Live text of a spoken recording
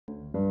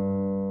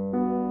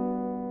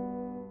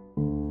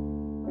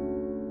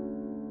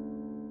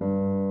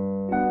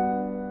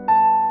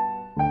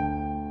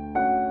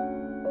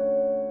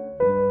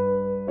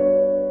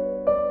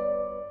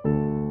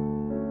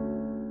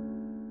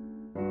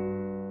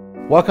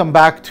Welcome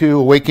back to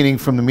Awakening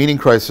from the Meaning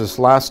Crisis.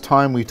 Last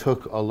time we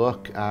took a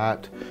look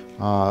at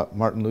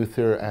Martin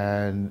Luther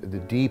and the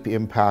deep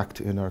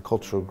impact in our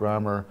cultural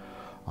grammar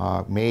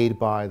made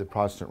by the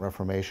Protestant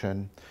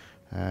Reformation.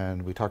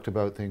 And we talked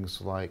about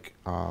things like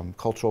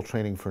cultural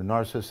training for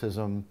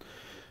narcissism,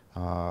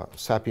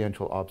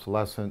 sapiential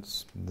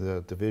obsolescence,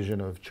 the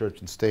division of church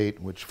and state,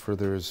 which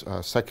furthers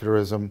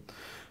secularism,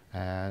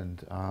 and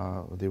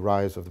the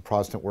rise of the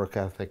Protestant work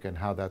ethic and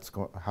how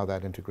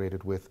that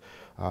integrated with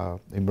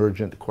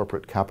emergent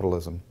corporate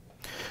capitalism.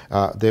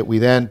 That we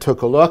then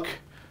took a look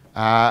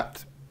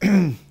at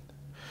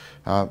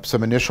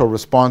some initial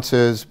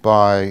responses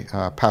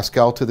by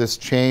Pascal to this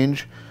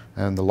change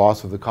and the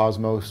loss of the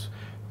cosmos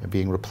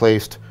being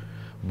replaced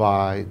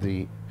by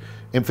the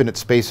infinite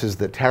spaces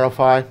that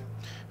terrify.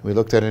 We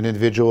looked at an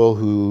individual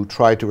who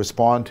tried to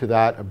respond to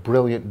that, a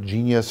brilliant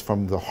genius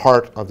from the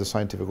heart of the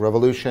scientific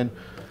revolution,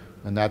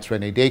 and that's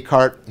René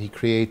Descartes. He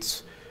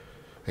creates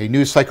a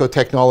new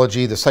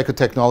psychotechnology, the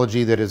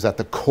psychotechnology that is at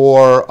the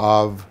core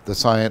of the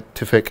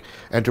scientific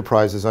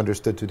enterprise as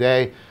understood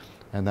today,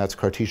 and that's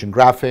Cartesian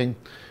graphing.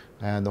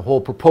 And the whole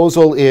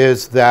proposal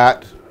is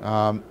that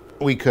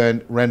we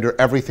can render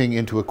everything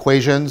into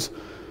equations,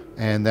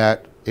 and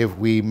that if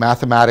we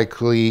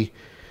mathematically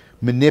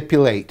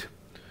manipulate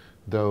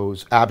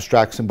those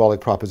abstract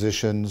symbolic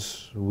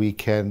propositions, we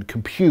can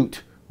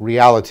compute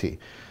reality,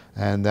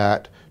 and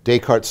that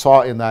Descartes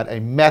saw in that a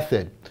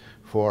method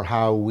for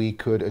how we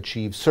could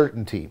achieve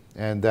certainty,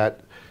 and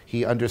that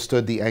he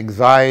understood the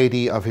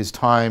anxiety of his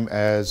time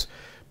as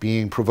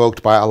being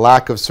provoked by a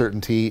lack of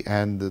certainty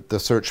and the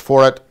search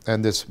for it,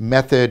 and this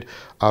method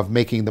of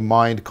making the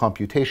mind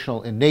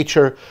computational in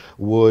nature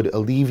would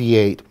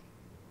alleviate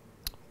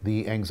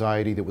the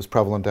anxiety that was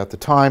prevalent at the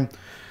time.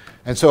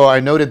 And so I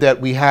noted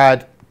that we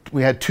had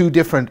two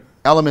different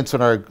elements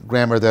in our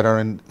grammar that are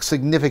in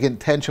significant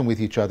tension with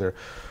each other.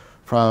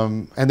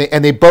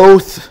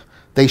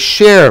 They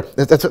share.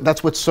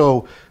 That's what's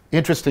so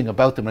interesting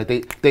about them. Right?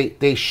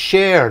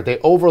 They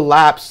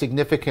overlap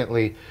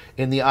significantly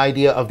in the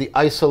idea of the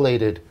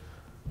isolated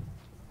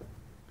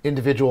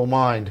individual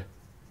mind.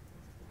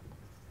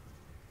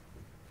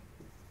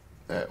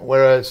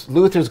 Whereas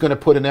Luther's going to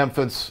put an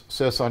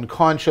emphasis on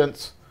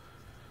conscience.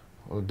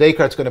 Well,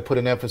 Descartes' going to put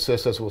an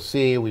emphasis, as we'll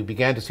see, we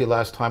began to see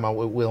last time, on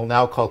what we'll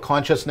now call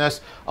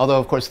consciousness. Although,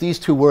 of course, these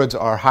two words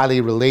are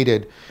highly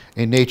related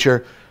in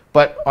nature.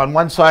 But on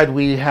one side,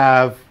 we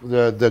have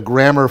the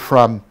grammar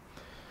from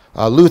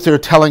Luther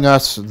telling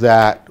us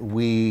that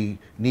we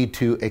need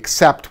to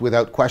accept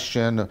without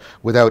question,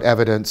 without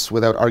evidence,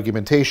 without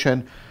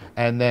argumentation.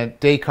 And then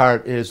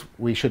Descartes is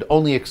we should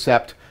only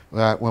accept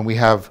when we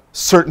have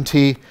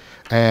certainty,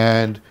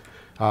 and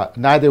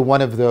neither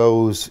one of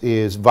those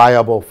is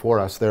viable for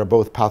us. They're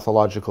both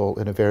pathological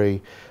in a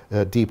very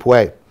deep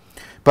way.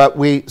 But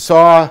we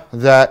saw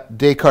that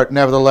Descartes,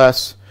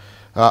 nevertheless,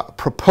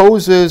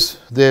 proposes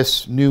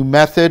this new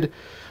method,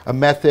 a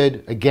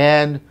method,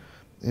 again,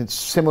 it's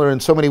similar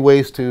in so many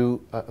ways to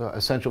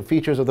essential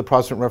features of the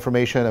Protestant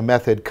Reformation, a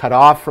method cut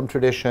off from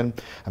tradition,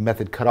 a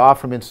method cut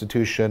off from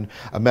institution,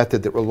 a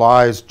method that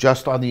relies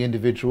just on the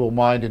individual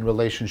mind in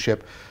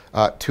relationship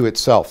to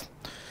itself.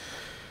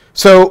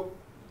 So,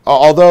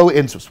 although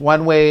in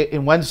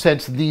one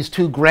sense, these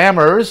two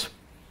grammars,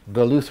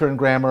 the Lutheran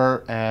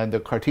grammar and the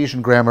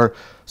Cartesian grammar,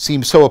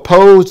 seem so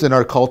opposed in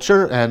our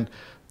culture, and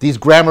these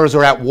grammars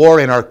are at war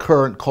in our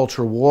current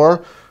culture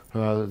war,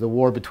 the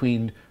war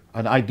between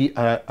an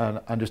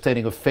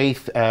understanding of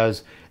faith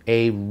as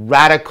a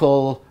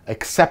radical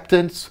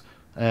acceptance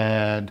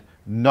and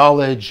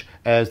knowledge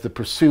as the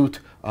pursuit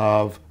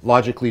of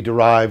logically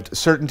derived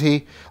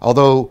certainty.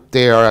 Although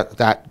they are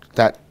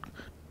that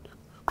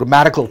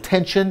grammatical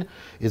tension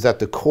is at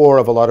the core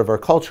of a lot of our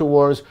culture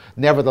wars.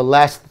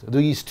 Nevertheless,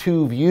 these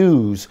two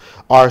views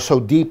are so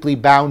deeply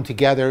bound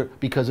together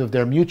because of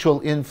their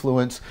mutual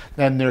influence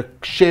and their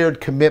shared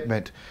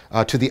commitment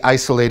to the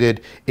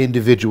isolated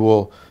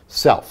individual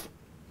self.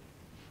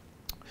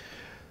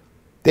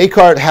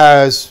 Descartes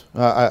has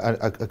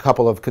a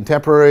couple of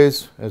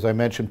contemporaries. As I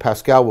mentioned,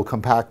 Pascal. We'll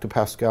come back to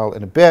Pascal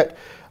in a bit.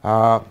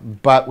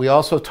 But we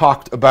also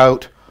talked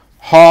about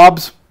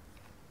Hobbes,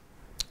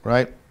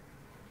 right?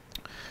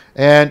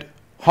 And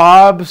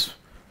Hobbes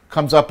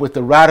comes up with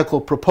the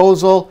radical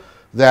proposal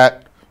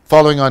that,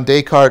 following on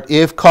Descartes,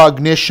 if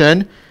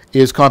cognition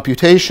is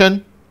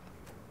computation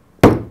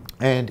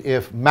and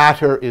if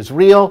matter is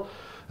real,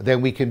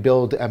 then we can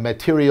build a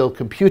material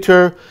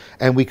computer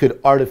and we could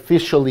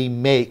artificially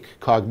make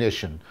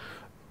cognition.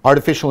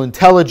 Artificial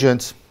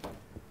intelligence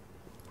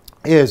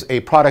is a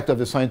product of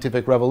the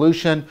scientific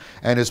revolution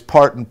and is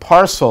part and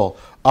parcel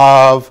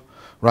of,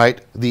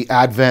 right, the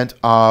advent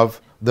of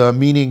the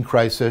meaning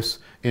crisis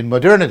in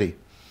modernity.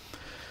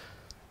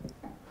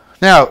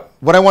 Now,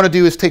 what I want to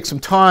do is take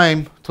some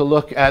time to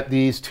look at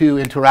these two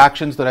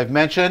interactions that I've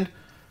mentioned,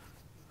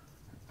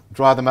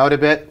 draw them out a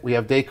bit. We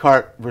have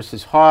Descartes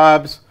versus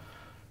Hobbes,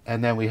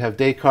 and then we have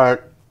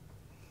Descartes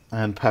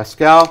and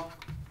Pascal.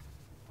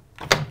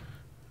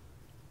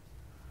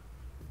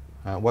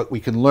 What we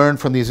can learn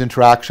from these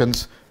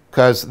interactions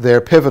because they're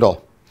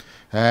pivotal.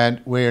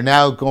 And we're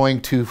now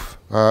going to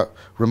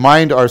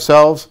remind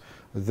ourselves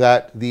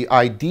that the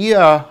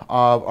idea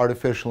of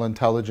artificial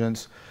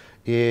intelligence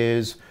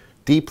is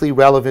deeply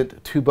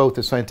relevant to both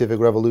the scientific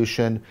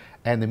revolution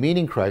and the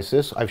meaning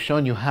crisis. I've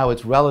shown you how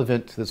it's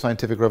relevant to the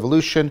scientific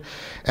revolution,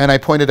 and I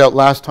pointed out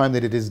last time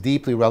that it is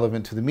deeply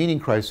relevant to the meaning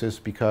crisis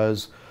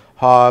because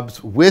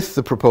Hobbes, with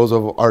the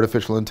proposal of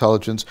artificial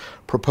intelligence,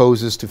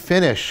 proposes to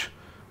finish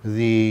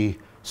the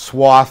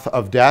swath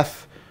of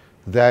death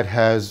that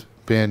has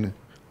been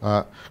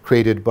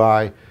created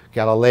by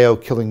Galileo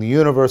killing the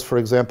universe, for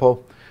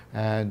example,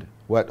 and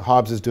what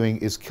Hobbes is doing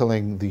is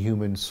killing the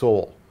human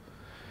soul.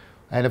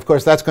 And of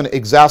course that's going to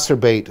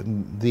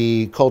exacerbate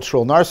the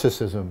cultural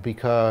narcissism,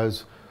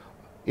 because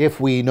if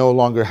we no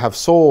longer have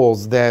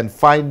souls, then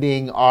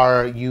finding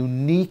our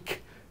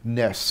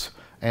uniqueness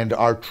and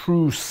our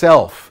true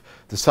self,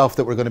 the self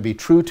that we're going to be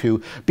true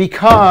to,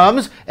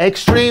 becomes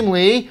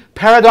extremely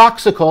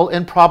paradoxical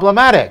and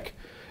problematic.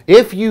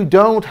 If you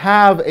don't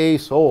have a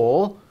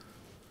soul,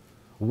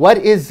 what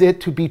is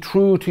it to be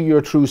true to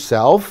your true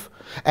self?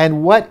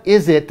 And what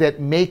is it that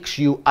makes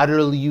you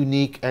utterly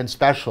unique and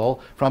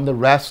special from the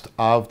rest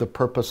of the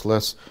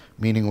purposeless,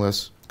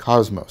 meaningless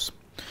cosmos?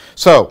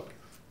 So,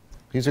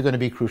 these are going to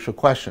be crucial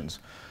questions.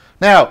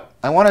 Now,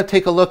 I want to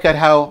take a look at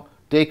how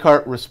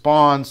Descartes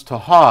responds to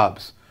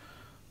Hobbes,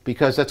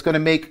 because that's going to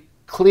make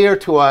clear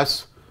to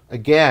us,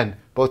 again,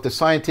 both the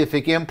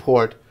scientific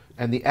import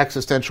and the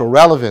existential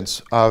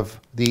relevance of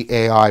the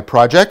AI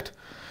project.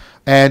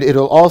 And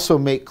it'll also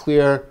make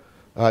clear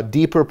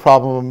deeper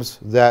problems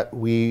that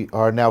we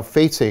are now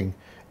facing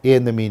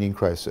in the meaning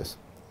crisis.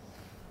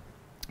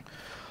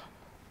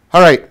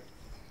 All right.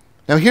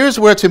 Now here's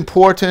where it's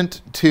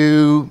important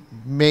to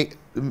make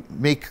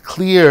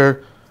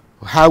clear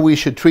how we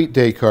should treat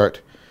Descartes.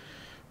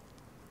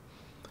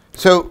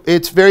 So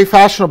it's very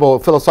fashionable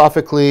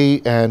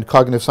philosophically and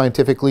cognitive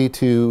scientifically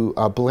to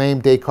blame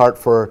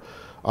Descartes for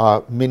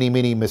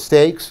many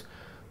mistakes.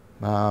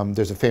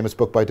 There's a famous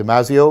book by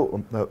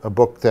Damasio, a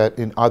book that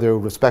in other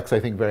respects I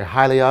think very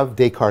highly of,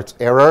 Descartes'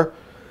 Error,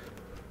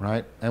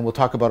 right? And we'll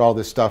talk about all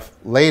this stuff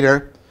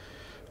later.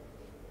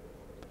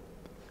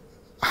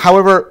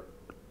 However,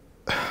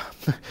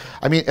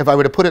 I mean, if I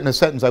were to put it in a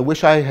sentence, I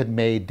wish I had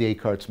made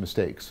Descartes'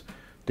 mistakes.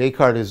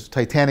 Descartes is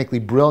titanically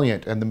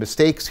brilliant, and the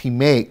mistakes he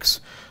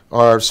makes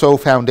are so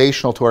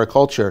foundational to our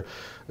culture,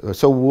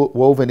 so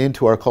woven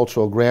into our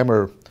cultural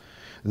grammar,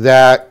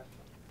 that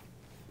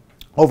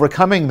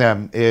overcoming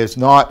them is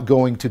not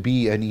going to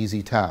be an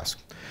easy task.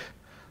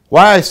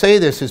 Why I say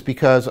this is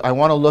because I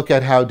want to look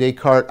at how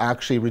Descartes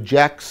actually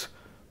rejects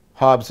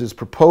Hobbes'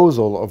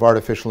 proposal of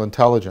artificial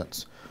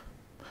intelligence,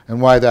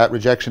 and why that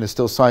rejection is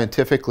still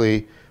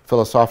scientifically,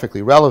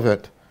 philosophically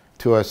relevant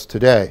to us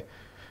today,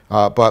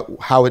 but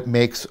how it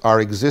makes our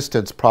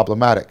existence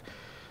problematic.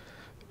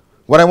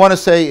 What I want to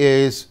say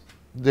is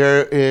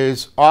there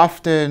is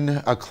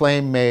often a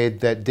claim made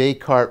that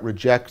Descartes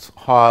rejects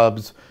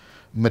Hobbes'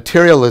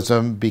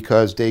 materialism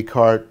because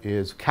Descartes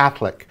is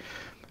Catholic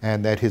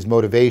and that his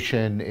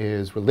motivation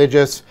is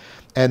religious.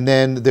 And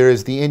then there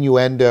is the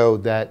innuendo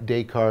that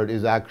Descartes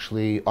is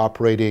actually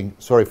operating,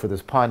 sorry for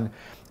this pun,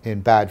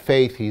 in bad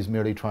faith. He's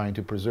merely trying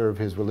to preserve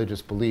his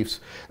religious beliefs.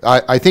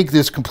 I think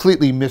this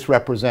completely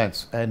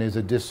misrepresents and is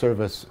a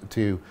disservice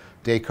to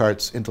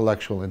Descartes'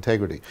 intellectual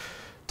integrity.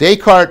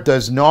 Descartes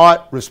does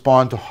not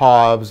respond to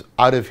Hobbes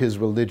out of his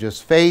religious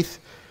faith.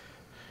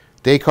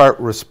 Descartes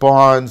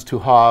responds to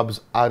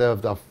Hobbes out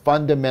of the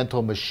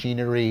fundamental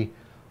machinery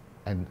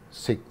and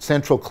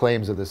central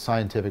claims of the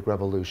scientific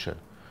revolution.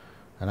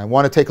 And I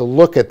want to take a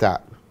look at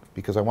that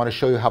because I want to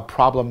show you how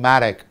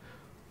problematic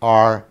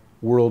our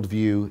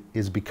worldview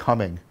is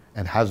becoming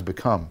and has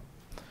become.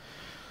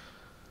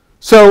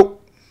 So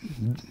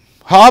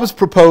Hobbes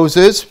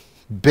proposes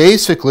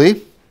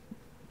basically,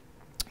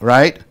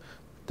 right,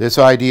 this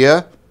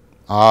idea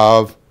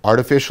of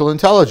artificial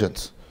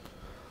intelligence.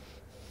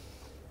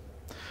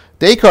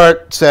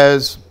 Descartes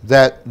says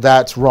that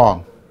that's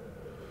wrong.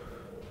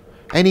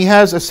 And he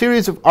has a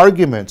series of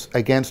arguments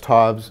against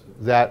Hobbes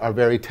that are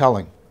very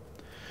telling.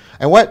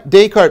 And what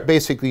Descartes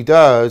basically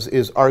does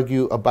is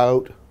argue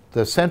about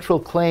the central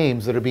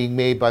claims that are being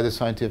made by the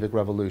scientific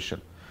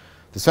revolution.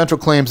 The central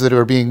claims that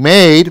are being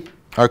made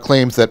are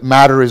claims that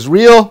matter is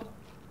real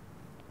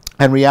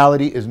and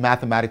reality is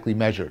mathematically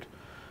measured,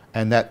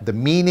 and that the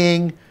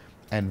meaning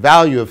and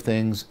value of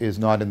things is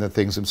not in the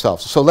things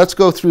themselves. So let's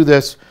go through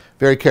this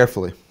very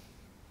carefully.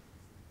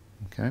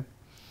 Okay.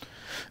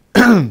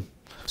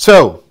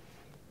 So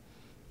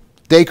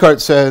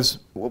Descartes says,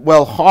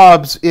 well,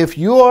 Hobbes, if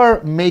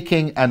you're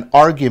making an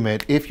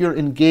argument, if you're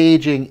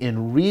engaging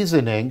in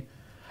reasoning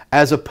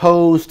as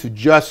opposed to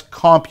just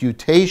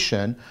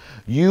computation,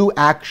 you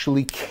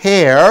actually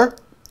care,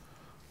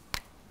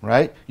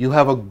 right? You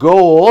have a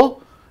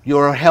goal,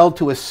 you're held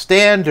to a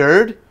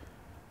standard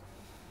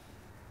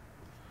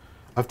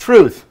of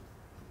truth.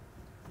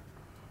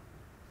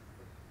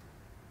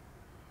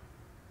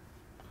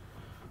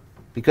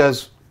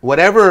 Because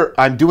whatever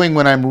I'm doing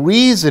when I'm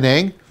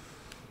reasoning,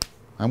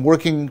 I'm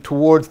working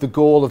towards the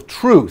goal of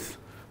truth,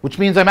 which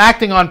means I'm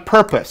acting on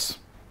purpose.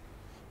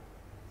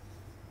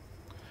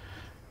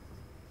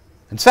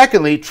 And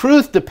secondly,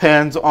 truth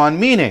depends on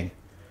meaning.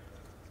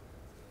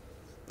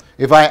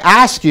 If I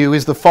ask you,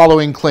 is the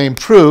following claim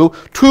true?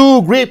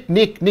 Tu grip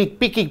nik nik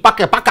piki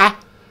baka baka.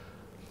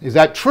 Is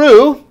that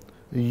true?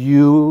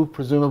 You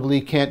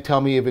presumably can't tell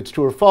me if it's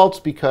true or false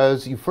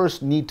because you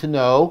first need to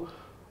know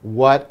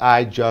what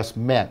I just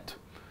meant.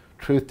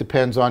 Truth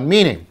depends on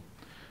meaning.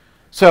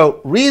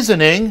 So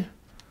reasoning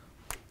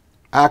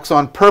acts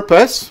on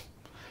purpose.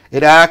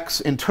 It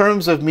acts in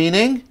terms of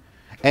meaning.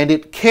 And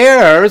it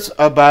cares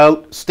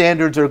about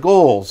standards or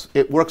goals.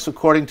 It works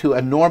according to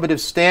a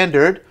normative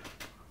standard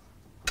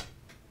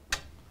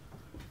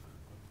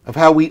of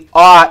how we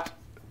ought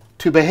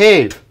to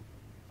behave.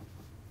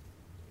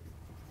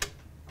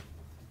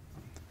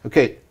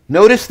 Okay,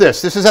 notice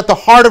this. This is at the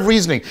heart of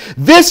reasoning.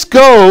 This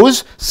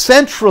goes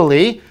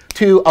centrally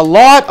to a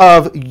lot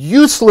of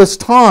useless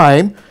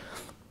time,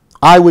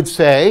 I would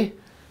say.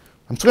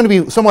 I'm going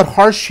to be somewhat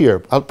harsh here,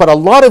 but a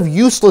lot of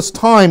useless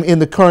time in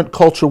the current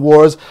culture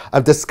wars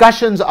of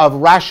discussions of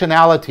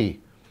rationality.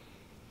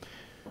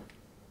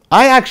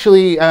 I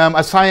actually am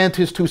a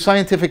scientist who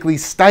scientifically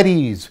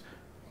studies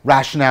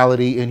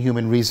rationality in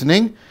human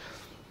reasoning,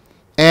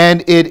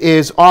 and it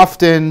is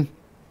often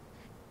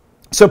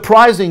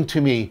surprising to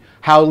me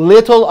how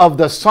little of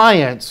the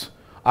science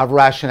of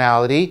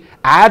rationality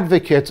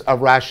advocates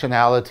of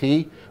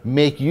rationality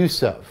make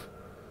use of.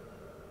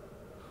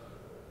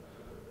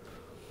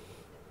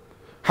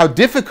 How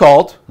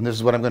difficult, and this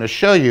is what I'm going to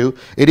show you,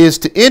 it is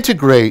to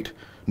integrate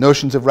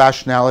notions of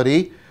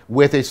rationality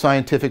with a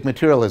scientific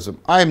materialism.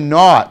 I'm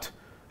not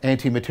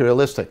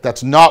anti-materialistic.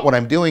 That's not what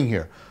I'm doing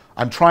here.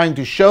 I'm trying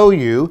to show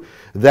you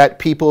that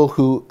people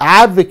who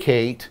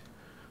advocate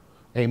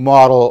a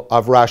model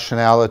of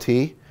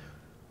rationality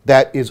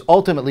that is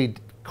ultimately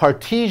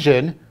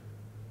Cartesian,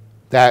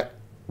 that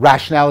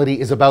rationality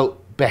is about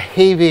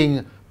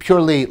behaving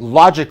purely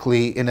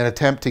logically in an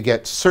attempt to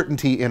get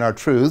certainty in our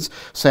truths,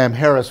 Sam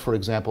Harris, for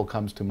example,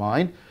 comes to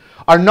mind,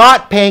 are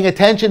not paying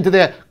attention to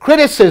the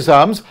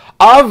criticisms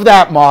of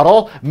that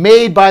model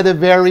made by the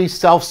very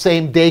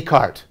selfsame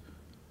Descartes.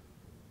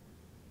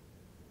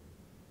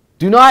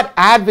 Do not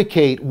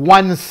advocate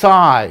one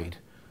side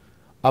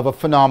of a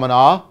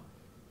phenomena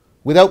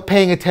without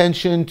paying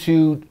attention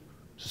to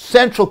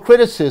central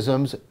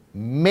criticisms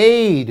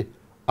made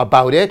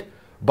about it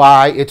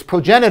by its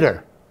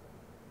progenitor.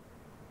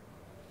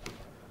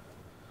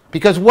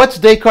 Because what's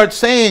Descartes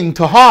saying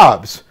to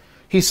Hobbes?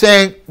 He's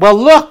saying, well,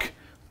 look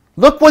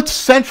what's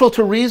central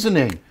to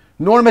reasoning.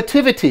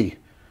 Normativity,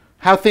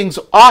 how things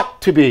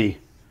ought to be.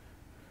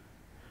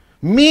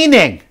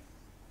 Meaning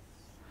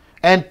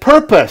and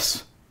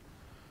purpose.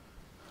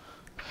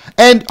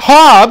 And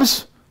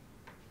Hobbes,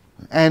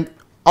 and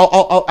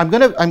I'm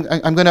going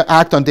to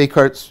act on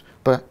Descartes'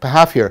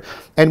 behalf here,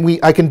 and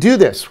I can do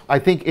this, I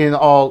think, in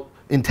all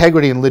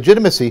integrity and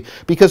legitimacy,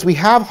 because we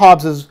have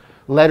Hobbes's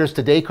letters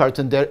to Descartes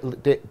and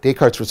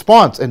Descartes'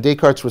 response, and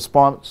Descartes'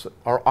 response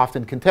are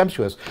often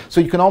contemptuous.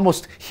 So you can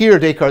almost hear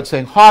Descartes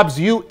saying, Hobbes,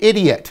 you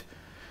idiot,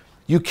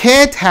 you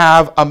can't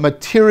have a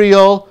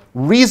material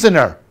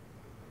reasoner.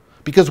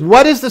 Because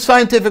what is the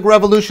scientific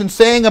revolution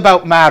saying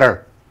about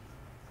matter?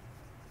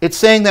 It's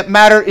saying that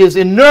matter is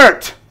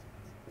inert.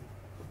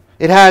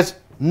 It has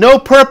no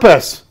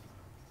purpose.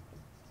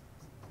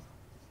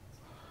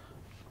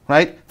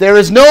 Right? There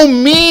is no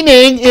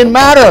meaning in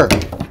matter.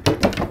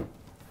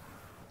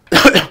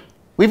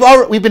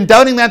 We've been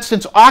doubting that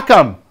since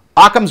Occam.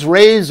 Occam's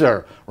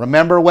razor.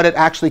 Remember what it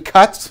actually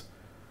cuts?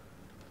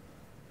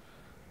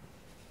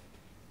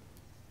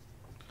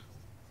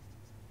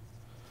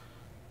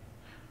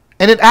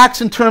 And it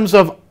acts in terms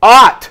of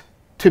ought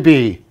to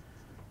be,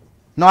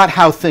 not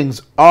how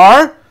things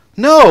are.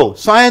 No,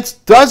 science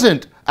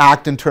doesn't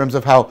act in terms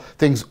of how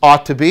things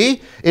ought to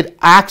be. It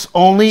acts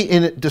only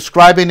in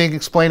describing and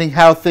explaining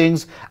how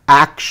things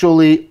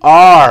actually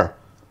are.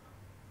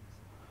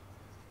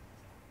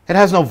 It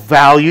has no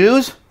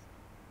values.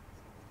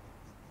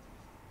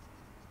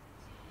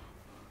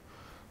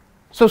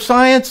 So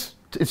science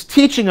is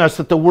teaching us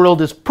that the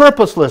world is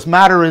purposeless,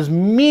 matter is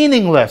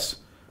meaningless.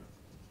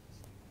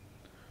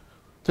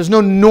 There's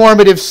no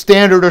normative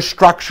standard or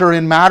structure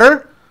in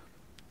matter.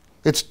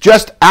 It's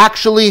just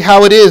actually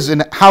how it is,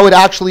 and how it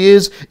actually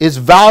is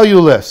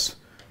valueless.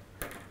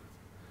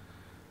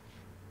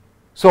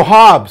 So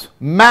Hobbes,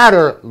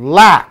 matter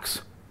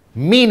lacks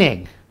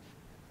meaning,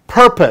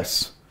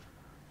 purpose,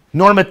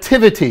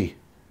 normativity.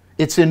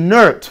 It's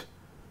inert.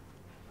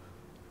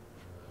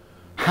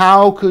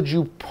 How could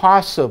you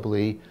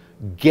possibly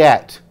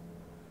get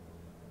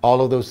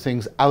all of those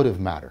things out of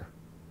matter?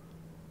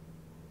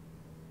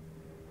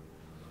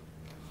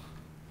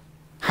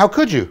 How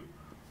could you?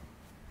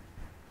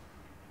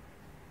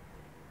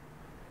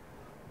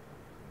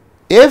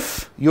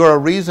 If you're a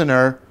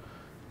reasoner,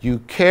 you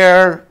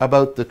care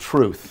about the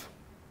truth.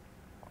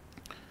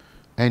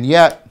 And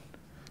yet,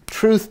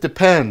 truth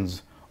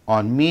depends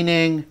on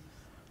meaning,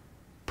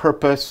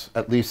 purpose,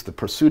 at least the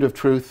pursuit of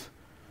truth,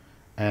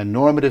 and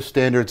normative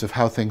standards of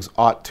how things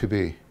ought to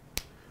be.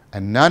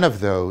 And none of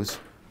those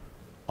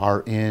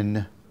are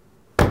in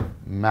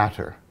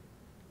matter.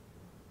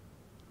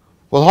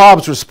 Well,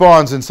 Hobbes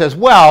responds and says,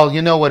 well,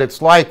 you know what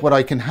it's like. What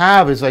I can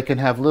have is I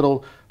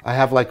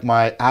have like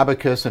my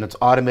abacus and it's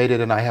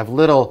automated, and I have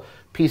little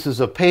pieces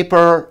of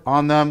paper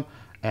on them,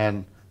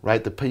 and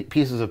right, the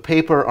pieces of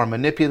paper are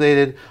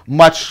manipulated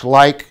much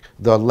like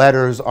the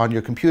letters on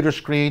your computer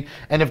screen,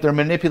 and if they're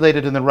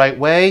manipulated in the right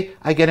way,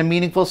 I get a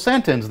meaningful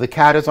sentence. The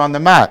cat is on the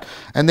mat.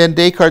 And then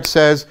Descartes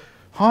says,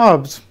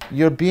 Hobbes,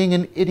 you're being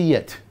an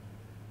idiot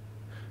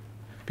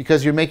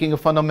because you're making a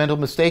fundamental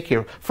mistake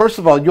here. First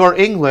of all, you're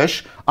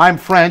English, I'm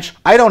French,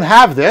 I don't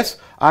have this,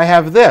 I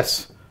have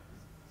this.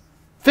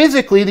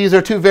 Physically, these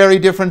are two very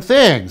different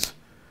things.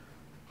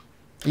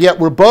 Yet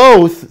we're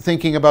both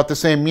thinking about the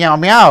same meow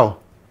meow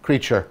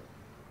creature.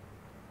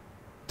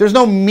 There's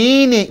no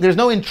meaning, there's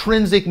no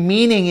intrinsic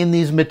meaning in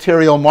these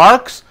material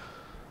marks.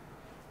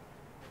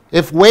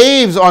 If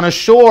waves on a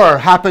shore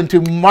happen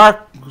to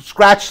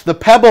scratch the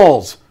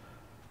pebbles,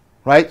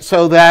 right,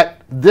 so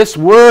that this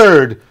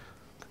word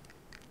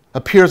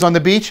appears on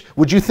the beach,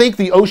 would you think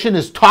the ocean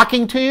is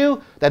talking to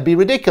you? That'd be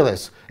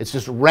ridiculous. It's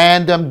just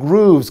random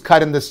grooves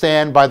cut in the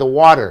sand by the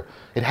water.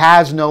 It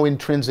has no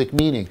intrinsic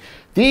meaning.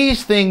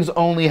 These things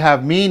only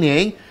have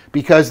meaning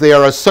because they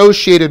are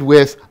associated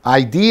with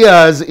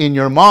ideas in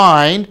your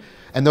mind,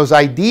 and those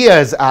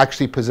ideas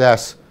actually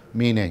possess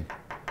meaning.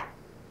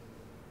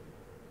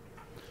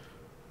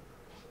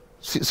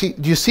 See,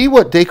 do you see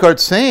what Descartes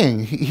is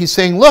saying? He's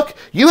saying, look,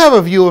 you have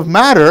a view of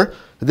matter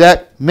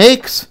that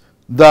makes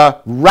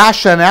the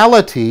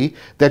rationality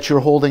that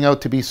you're holding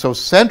out to be so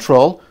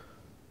central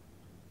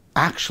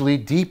actually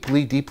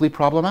deeply, deeply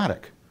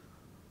problematic.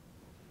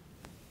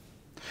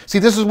 See,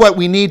 this is what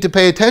we need to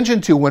pay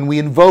attention to when we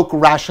invoke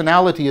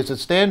rationality as a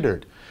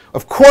standard.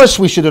 Of course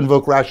we should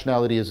invoke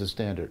rationality as a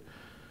standard.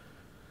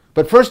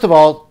 But first of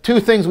all, two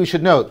things we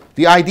should note.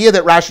 The idea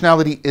that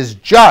rationality is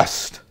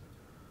just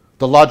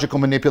the logical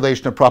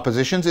manipulation of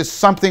propositions is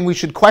something we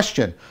should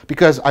question,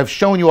 because I've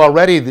shown you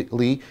already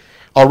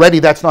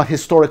that's not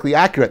historically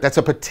accurate. That's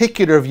a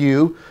particular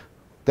view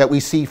that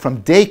we see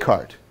from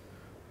Descartes.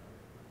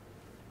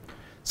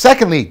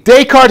 Secondly,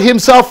 Descartes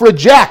himself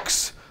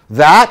rejects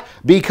that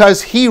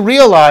because he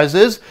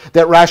realizes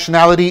that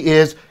rationality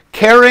is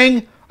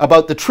caring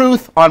about the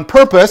truth on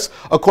purpose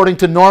according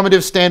to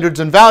normative standards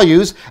and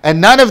values, and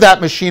none of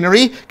that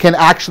machinery can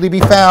actually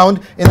be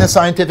found in the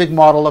scientific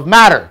model of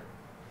matter.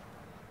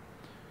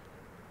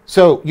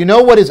 So, you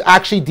know what is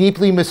actually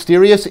deeply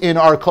mysterious in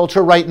our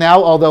culture right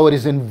now, although it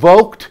is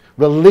invoked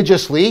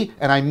religiously,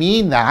 and I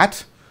mean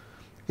that,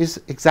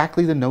 is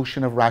exactly the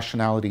notion of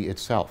rationality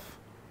itself.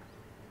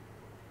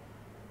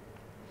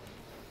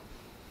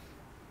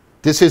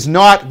 This is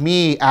not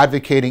me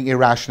advocating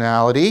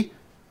irrationality,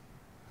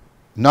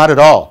 not at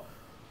all.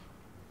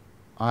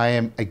 I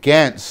am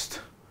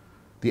against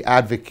the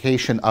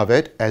advocation of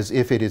it as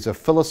if it is a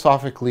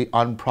philosophically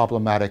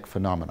unproblematic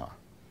phenomenon.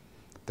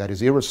 That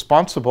is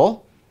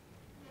irresponsible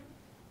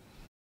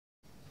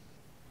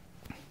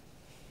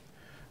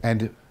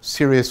and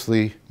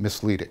seriously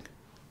misleading.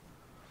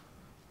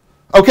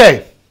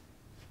 Okay.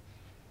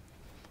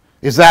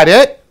 Is that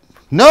it?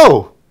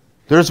 No.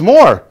 There's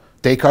more.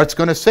 Descartes is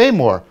going to say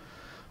more.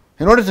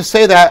 In order to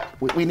say that,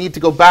 we need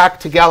to go back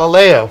to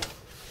Galileo.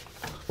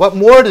 What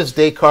more does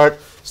Descartes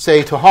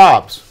say to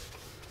Hobbes?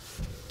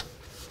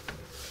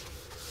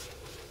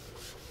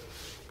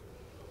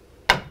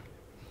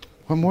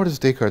 What more does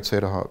Descartes say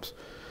to Hobbes?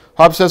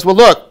 Hobbes says, well,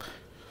 look,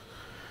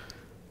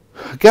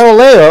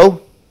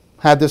 Galileo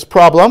had this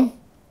problem,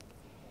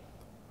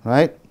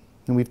 right?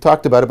 And we've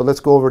talked about it, but let's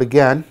go over it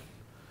again.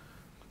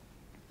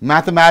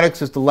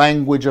 Mathematics is the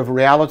language of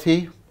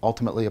reality,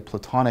 ultimately a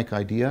Platonic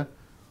idea,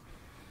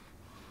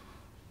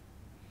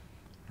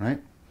 right?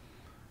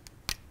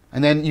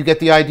 And then you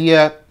get the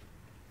idea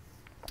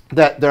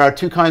that there are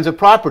two kinds of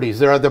properties.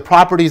 There are the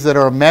properties that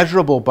are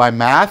measurable by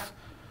math.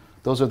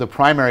 Those are the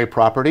primary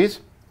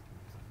properties,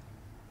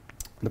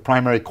 the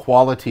primary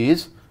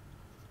qualities,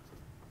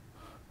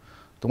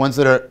 the ones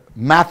that are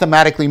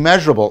mathematically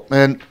measurable.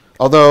 And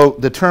although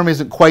the term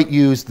isn't quite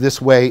used this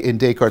way in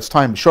Descartes'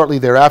 time, shortly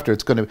thereafter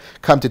it's going to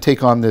come to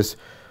take on this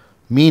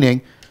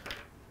meaning.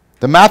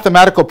 The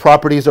mathematical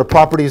properties are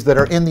properties that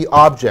are in the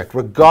object,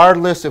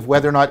 regardless of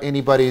whether or not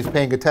anybody is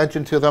paying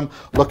attention to them,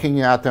 looking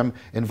at them,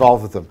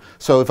 involved with them.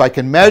 So if I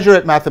can measure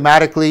it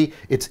mathematically,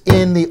 it's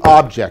in the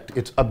object.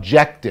 It's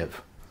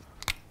objective.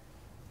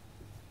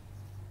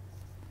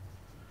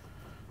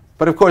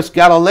 But of course,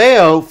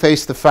 Galileo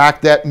faced the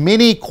fact that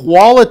many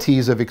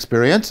qualities of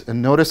experience, and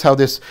notice how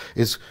this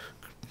is,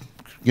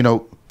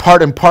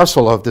 part and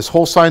parcel of this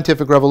whole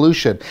scientific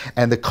revolution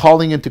and the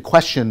calling into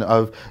question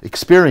of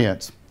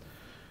experience.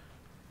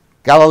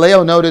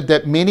 Galileo noted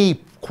that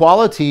many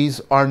qualities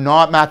are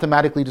not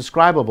mathematically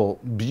describable.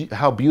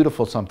 How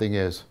beautiful something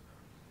is,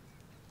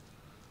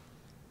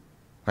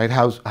 right?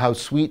 How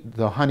sweet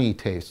the honey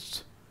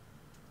tastes.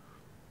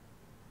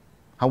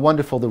 How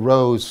wonderful the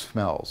rose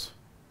smells.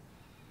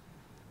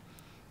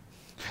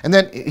 And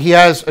then he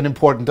has an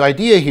important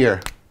idea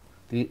here.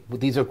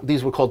 These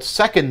were called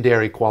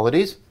secondary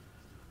qualities.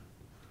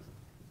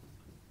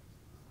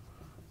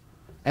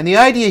 And the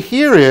idea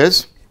here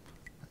is,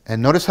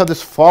 and notice how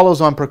this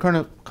follows on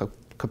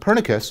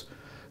Copernicus,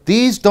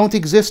 these don't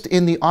exist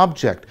in the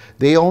object.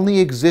 They only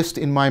exist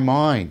in my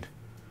mind.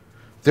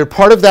 They're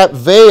part of that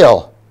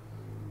veil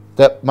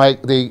that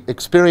the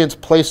experience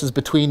places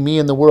between me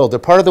and the world. They're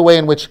part of the way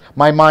in which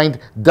my mind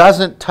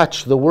doesn't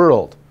touch the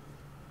world.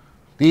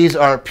 These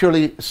are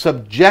purely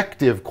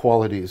subjective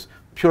qualities,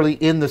 purely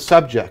in the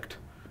subject.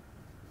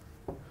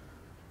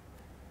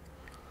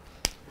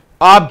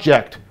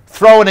 Object,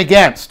 thrown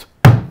against,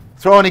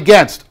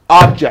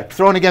 object,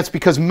 thrown against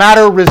because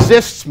matter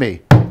resists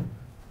me.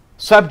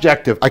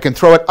 Subjective, I can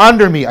throw it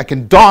under me, I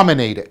can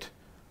dominate it.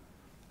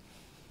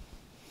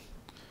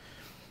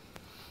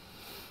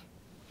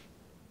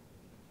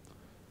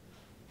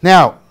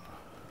 Now,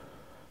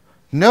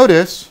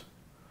 notice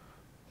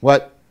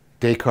what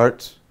Descartes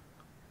is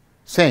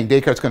saying.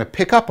 Descartes is going to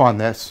pick up on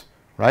this,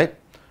 right?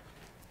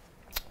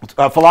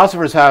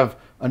 Philosophers have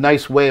a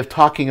nice way of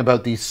talking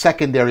about these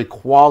secondary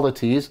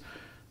qualities.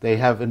 They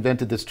have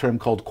invented this term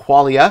called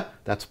qualia,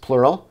 that's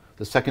plural,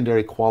 the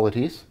secondary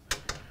qualities.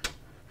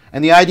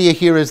 And the idea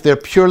here is they're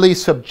purely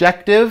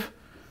subjective.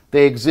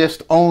 They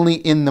exist only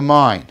in the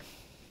mind.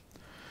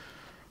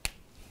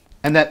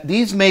 And that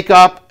these make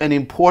up an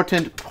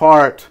important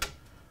part,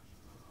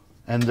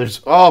 and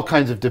there's all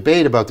kinds of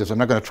debate about this. I'm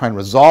not going to try and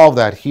resolve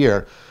that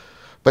here.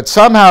 But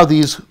somehow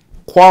these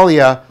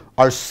qualia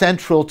are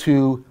central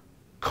to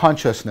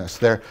consciousness.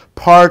 They're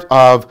part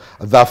of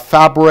the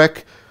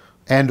fabric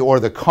and or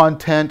the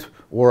content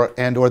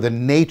and or the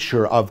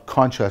nature of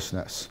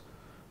consciousness.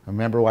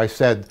 Remember I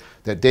said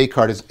that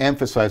Descartes is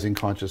emphasizing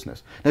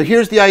consciousness. Now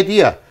here's the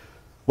idea.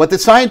 What the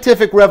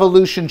scientific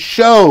revolution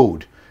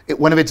showed,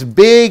 one of its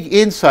big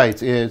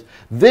insights is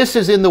this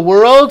is in the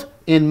world,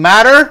 in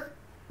matter,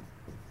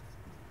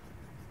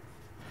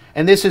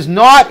 and this is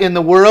not in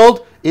the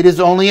world, it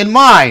is only in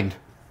mind.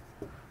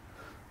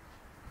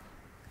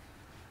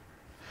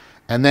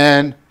 And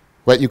then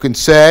what you can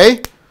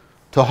say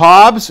to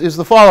Hobbes is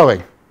the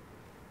following,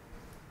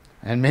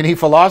 and many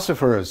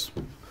philosophers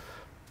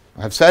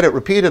have said it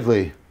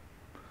repeatedly.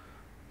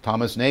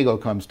 Thomas Nagel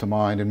comes to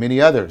mind and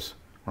many others,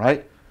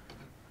 right?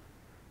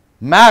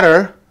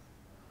 Matter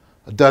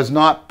does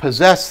not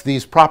possess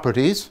these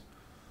properties,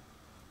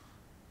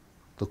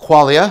 the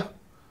qualia,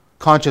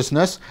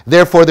 consciousness.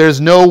 Therefore,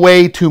 there's no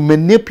way to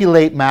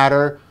manipulate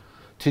matter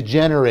to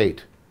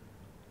generate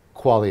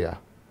qualia,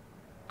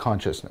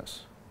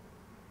 consciousness.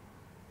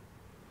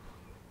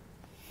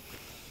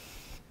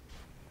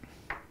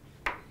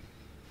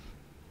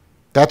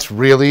 That's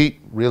really,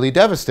 really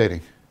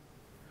devastating.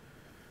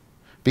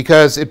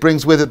 Because it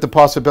brings with it the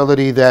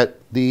possibility that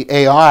the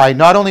AI,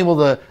 not only will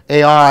the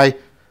AI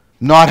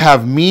not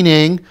have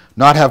meaning,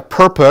 not have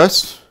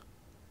purpose,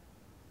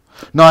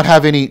 not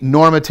have any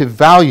normative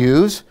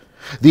values,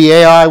 the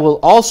AI will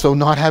also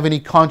not have any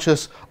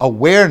conscious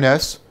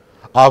awareness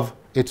of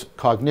its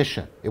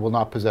cognition. It will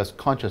not possess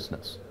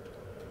consciousness.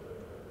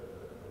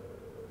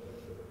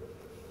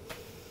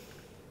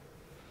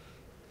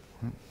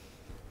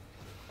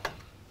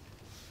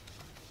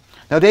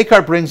 Now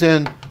Descartes brings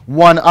in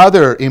one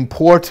other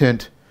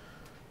important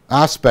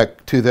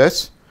aspect to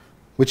this,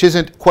 which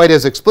isn't quite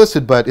as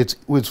explicit, but it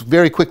was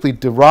very quickly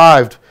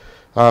derived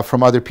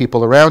from other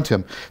people around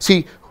him.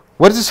 See,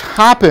 what has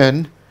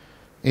happened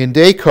in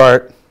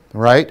Descartes,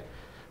 right,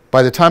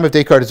 by the time of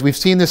Descartes, is we've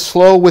seen this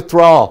slow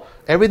withdrawal.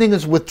 Everything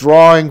is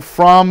withdrawing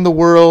from the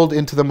world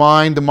into the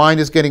mind. The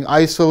mind is getting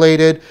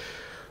isolated,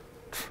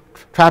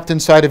 trapped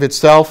inside of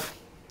itself.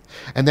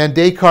 And then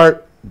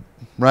Descartes,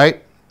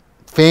 right,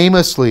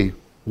 famously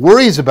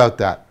worries about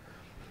that.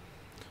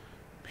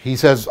 He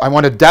says, I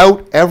want to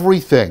doubt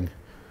everything.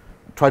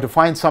 Try to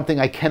find something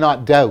I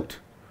cannot doubt.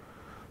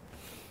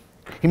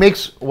 He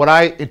makes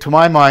to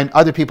my mind,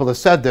 other people have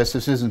said this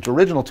isn't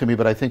original to me,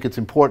 but I think it's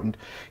important.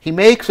 He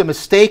makes a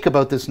mistake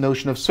about this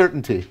notion of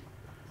certainty.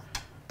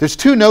 There's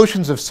two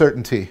notions of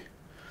certainty.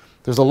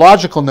 There's a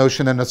logical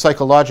notion and a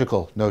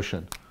psychological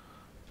notion.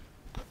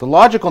 The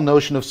logical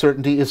notion of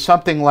certainty is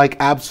something like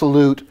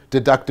absolute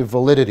deductive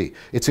validity.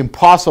 It's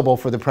impossible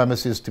for the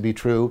premises to be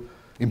true,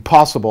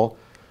 impossible,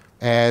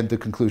 and the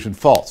conclusion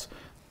false.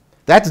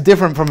 That's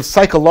different from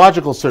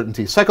psychological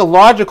certainty.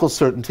 Psychological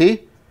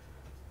certainty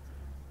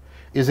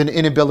is an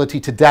inability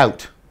to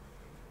doubt.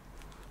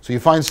 So you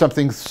find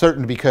something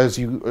certain because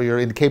you're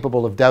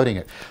incapable of doubting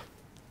it.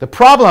 The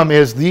problem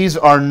is these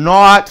are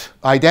not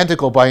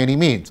identical by any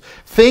means.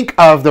 Think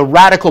of the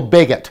radical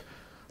bigot.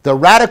 The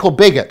radical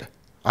bigot,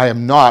 I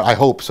am not, I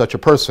hope, such a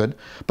person,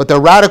 but the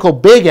radical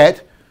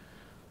bigot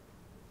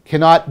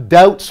cannot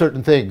doubt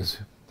certain things.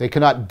 They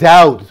cannot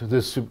doubt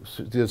the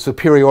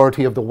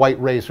superiority of the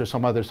white race or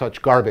some other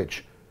such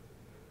garbage.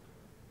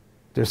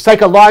 They're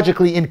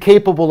psychologically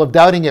incapable of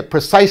doubting it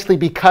precisely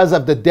because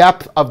of the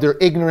depth of their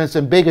ignorance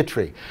and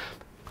bigotry.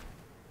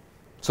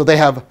 So they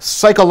have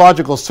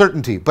psychological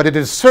certainty, but it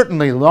is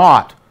certainly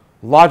not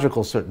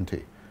logical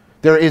certainty.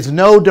 There is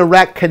no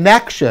direct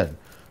connection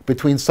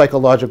between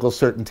psychological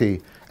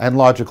certainty and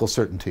logical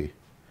certainty.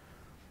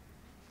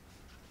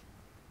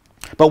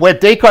 But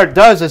what Descartes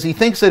does is he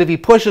thinks that if he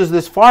pushes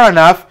this far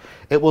enough,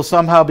 it will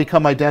somehow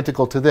become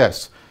identical to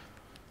this.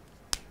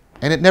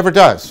 And it never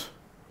does.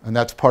 And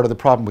that's part of the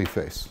problem we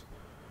face.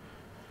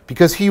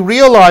 Because he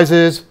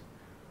realizes,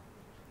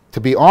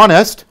 to be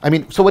honest,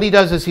 so what he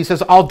does is he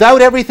says, I'll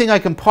doubt everything I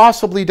can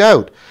possibly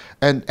doubt.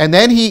 And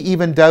then he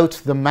even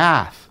doubts the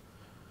math.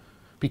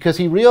 Because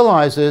he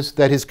realizes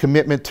that his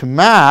commitment to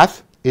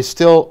math is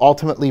still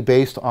ultimately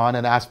based on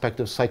an aspect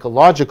of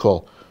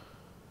psychological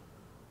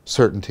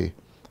certainty.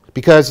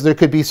 Because there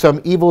could be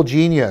some evil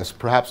genius,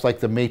 perhaps like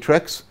the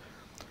Matrix,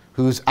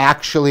 who's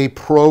actually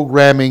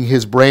programming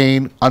his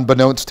brain,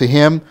 unbeknownst to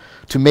him,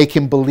 to make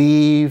him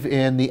believe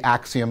in the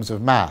axioms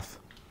of math.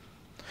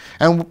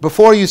 And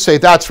before you say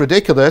that's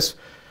ridiculous,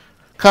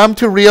 come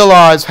to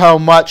realize how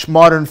much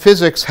modern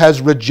physics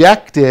has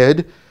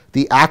rejected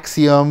the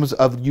axioms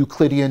of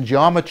Euclidean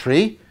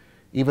geometry,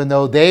 even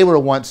though they were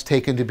once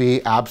taken to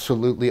be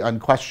absolutely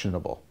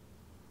unquestionable.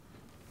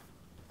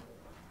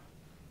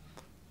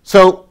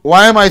 So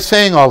why am I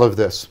saying all of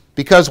this?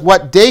 Because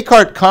what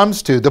Descartes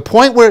comes to, the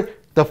point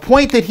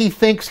that he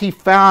thinks he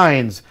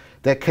finds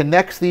that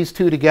connects these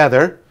two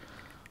together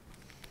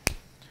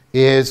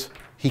is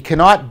he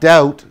cannot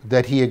doubt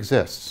that he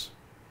exists.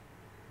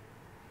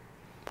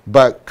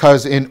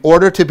 Because in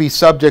order to be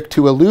subject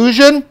to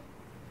illusion,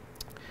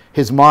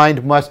 his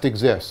mind must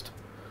exist.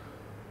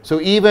 So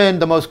even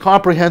the most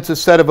comprehensive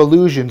set of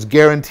illusions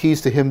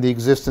guarantees to him the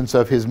existence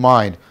of his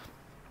mind.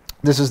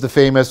 This is the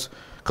famous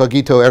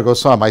cogito ergo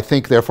sum, I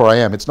think therefore I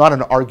am. It's not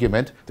an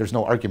argument. There's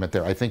no argument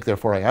there. I think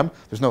therefore I am.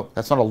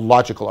 That's not a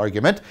logical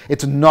argument.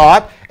 It's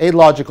not a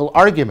logical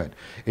argument.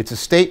 It's a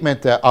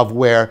statement of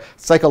where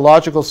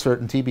psychological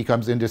certainty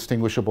becomes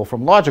indistinguishable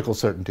from logical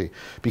certainty.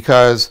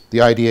 Because the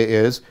idea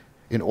is,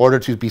 in order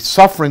to be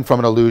suffering from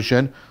an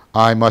illusion,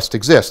 I must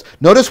exist.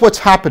 Notice what's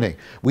happening.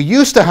 We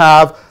used to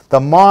have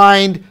the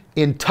mind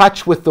in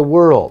touch with the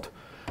world.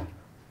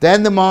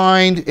 Then the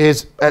mind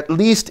is at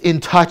least in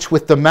touch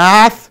with the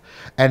math.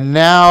 And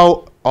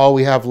now all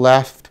we have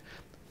left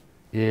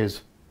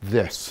is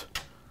this.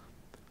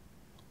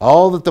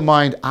 All that the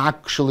mind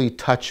actually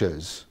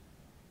touches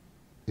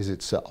is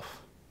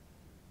itself.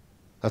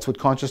 That's what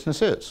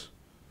consciousness is.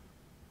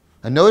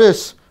 And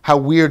notice how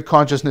weird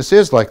consciousness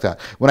is like that.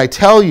 When I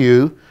tell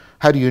you,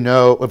 how do you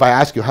know, if I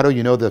ask you, how do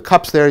you know the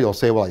cup's there? You'll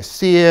say, well, I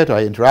see it,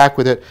 I interact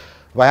with it.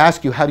 If I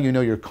ask you, how do you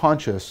know you're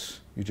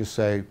conscious? You just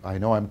say, I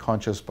know I'm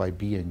conscious by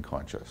being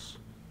conscious.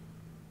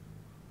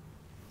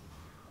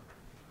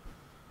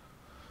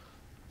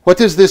 What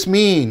does this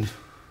mean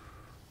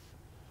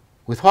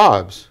with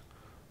Hobbes?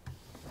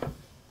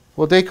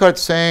 Well, Descartes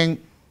is saying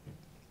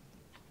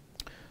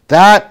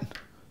that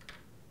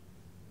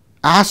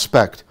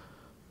aspect,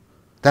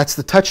 that's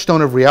the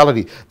touchstone of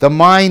reality. The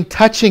mind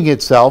touching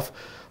itself,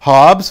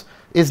 Hobbes,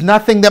 is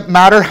nothing that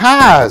matter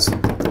has.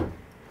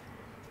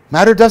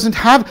 Matter doesn't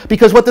have,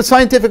 because what the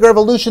scientific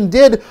revolution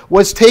did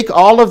was take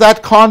all of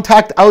that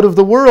contact out of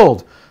the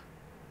world.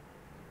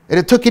 And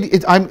it took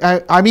it,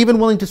 I'm even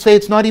willing to say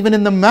it's not even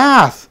in the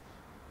math.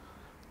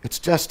 It's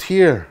just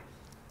here.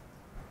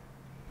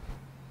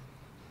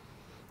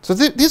 So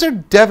these are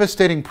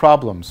devastating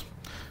problems.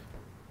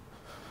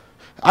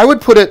 I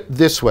would put it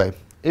this way.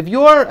 If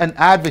you're an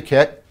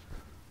advocate,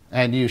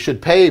 and you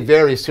should pay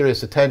very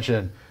serious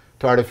attention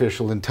to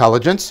artificial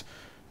intelligence,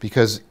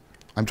 because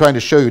I'm trying to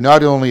show you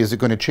not only is it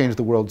going to change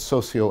the world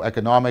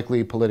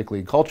socio-economically, politically,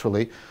 and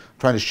culturally, I'm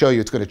trying to show you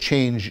it's going to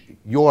change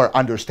your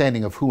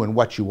understanding of who and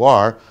what you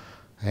are,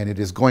 and it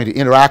is going to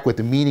interact with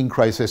the meaning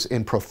crisis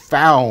in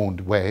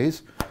profound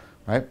ways,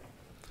 right?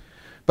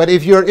 But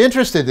if you're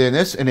interested in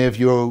this, and if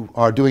you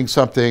are doing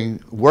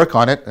work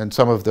on it, and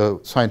some of the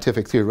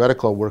scientific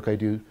theoretical work I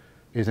do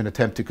is an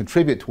attempt to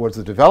contribute towards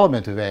the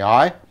development of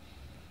AI,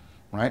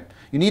 right?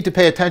 You need to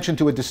pay attention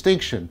to a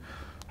distinction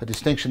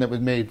that was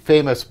made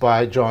famous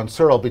by John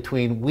Searle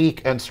between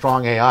weak and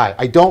strong AI.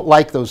 I don't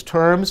like those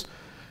terms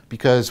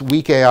because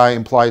weak AI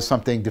implies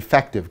something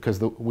defective, because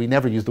we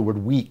never use the word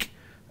weak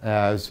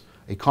as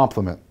a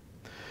compliment.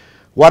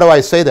 Why do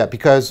I say that?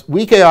 Because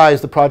weak AI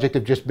is the project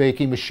of just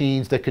making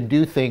machines that can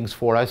do things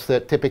for us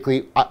that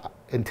typically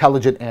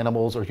intelligent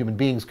animals or human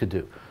beings could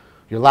do.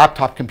 Your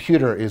laptop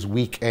computer is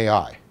weak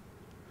AI.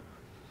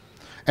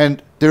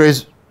 And there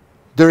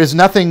is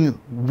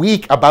nothing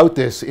weak about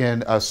this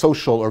in a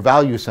social or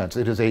value sense.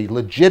 It is a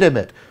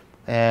legitimate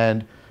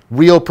and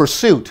real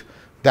pursuit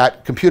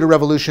that computer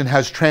revolution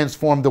has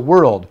transformed the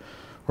world,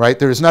 right?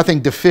 There is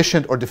nothing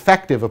deficient or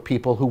defective of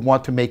people who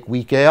want to make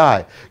weak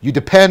AI. You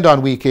depend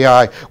on weak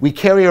AI. We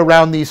carry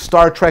around these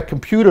Star Trek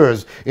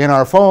computers in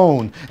our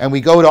phone, and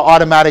we go to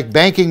automatic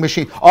banking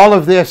machines. All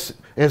of this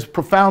has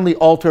profoundly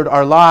altered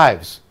our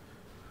lives,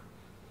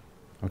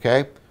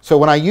 okay? So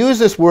when I use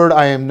this word,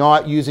 I am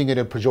not using it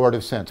in a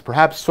pejorative sense.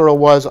 Perhaps Searle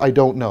was, I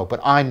don't know,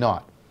 but I'm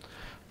not.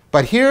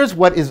 But here's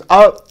what is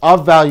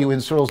of value in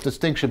Searle's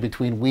distinction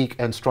between weak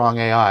and strong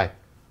AI.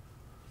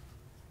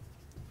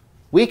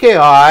 Weak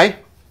AI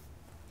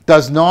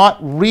does not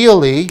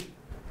really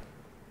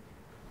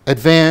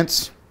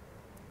advance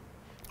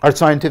our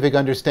scientific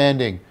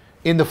understanding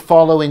in the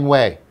following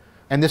way.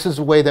 And this is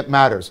a way that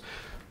matters.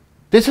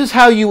 This is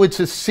how you would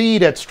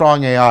succeed at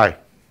strong AI.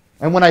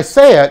 And when I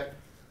say it,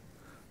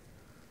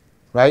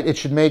 right, it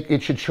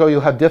should show you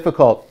how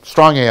difficult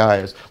strong AI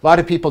is. A lot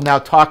of people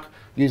now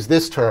use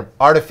this term,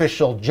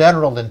 artificial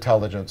general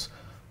intelligence,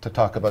 to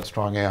talk about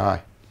strong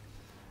AI.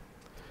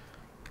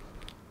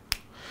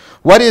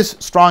 What is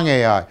strong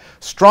AI?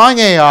 Strong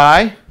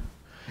AI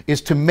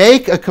is to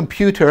make a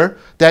computer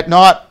that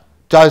not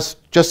does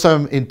just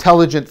some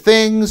intelligent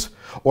things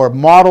or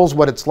models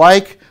what it's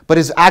like, but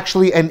is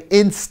actually an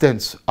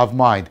instance of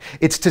mind.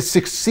 It's to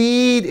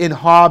succeed in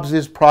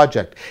Hobbes'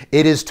 project.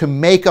 It is to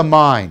make a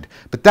mind.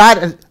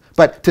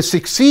 But to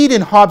succeed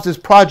in Hobbes'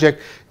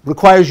 project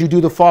requires you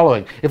do the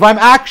following. If I'm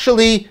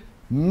actually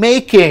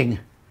making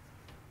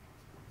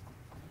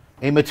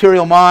a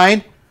material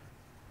mind,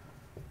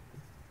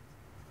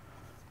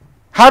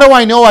 how do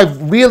I know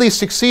I've really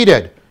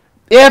succeeded?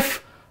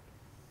 If,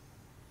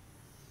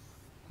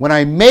 when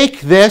I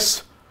make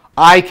this,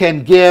 I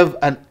can give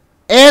an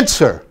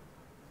answer.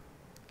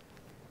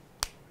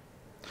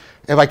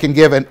 If I can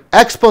give an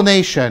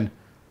explanation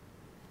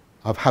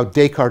of how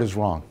Descartes is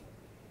wrong.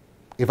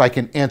 If I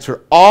can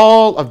answer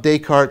all of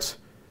Descartes'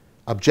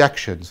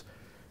 objections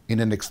in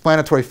an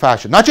explanatory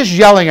fashion. Not just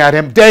yelling at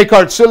him,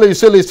 Descartes, silly,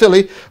 silly,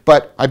 silly,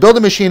 but I build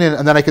a machine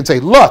and then I can say,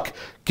 look,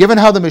 given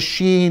how the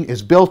machine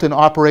is built and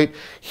operate,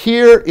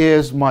 here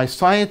is my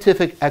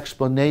scientific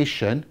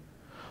explanation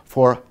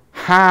for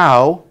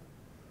how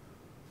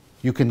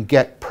you can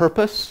get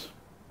purpose,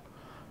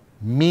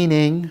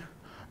 meaning,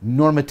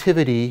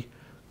 normativity,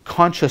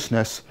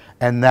 consciousness,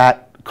 and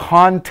that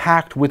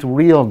contact with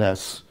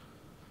realness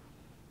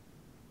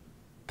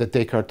that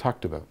Descartes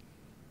talked about.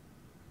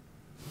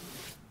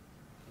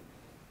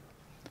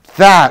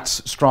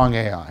 That's strong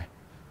AI.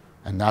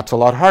 And that's a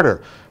lot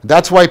harder.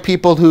 That's why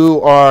people who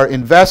are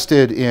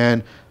invested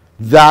in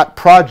that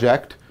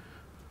project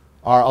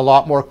are a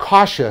lot more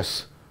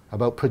cautious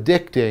about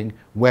predicting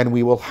when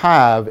we will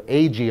have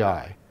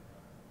AGI.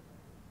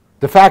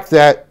 The fact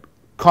that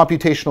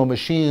computational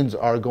machines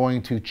are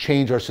going to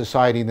change our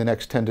society in the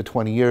next 10 to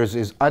 20 years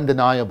is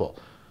undeniable.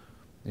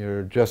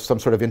 You're just some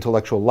sort of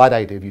intellectual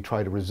Luddite if you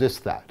try to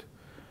resist that.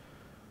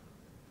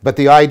 But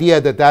the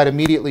idea that that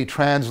immediately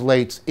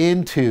translates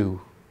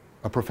into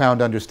a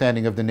profound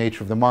understanding of the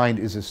nature of the mind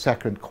is a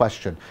second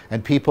question.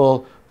 And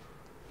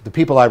the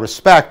people I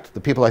respect, the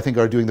people I think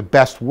are doing the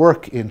best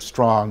work in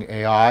strong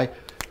AI,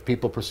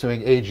 people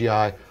pursuing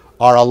AGI,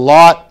 are a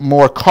lot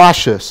more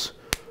cautious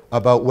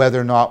about whether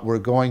or not we're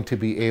going to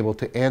be able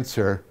to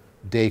answer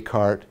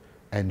Descartes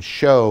and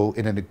show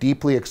in a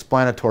deeply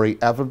explanatory,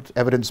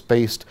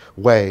 evidence-based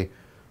way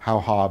how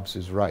Hobbes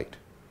is right.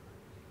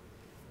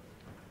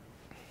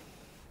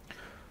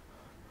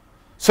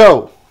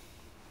 So,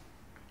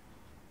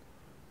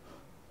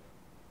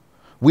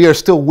 we are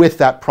still with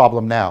that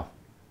problem now.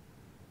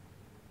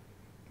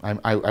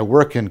 I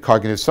work in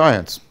cognitive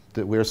science.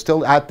 We are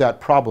still at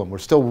that problem. We're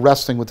still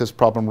wrestling with this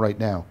problem right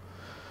now.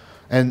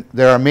 And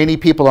there are many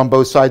people on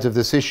both sides of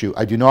this issue.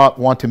 I do not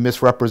want to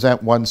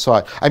misrepresent one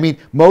side. I mean,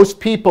 most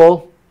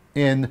people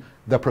in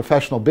the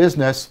professional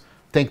business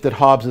think that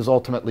Hobbes is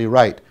ultimately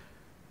right.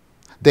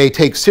 They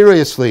take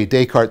seriously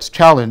Descartes'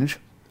 challenge,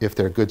 if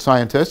they're good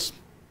scientists,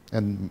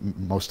 and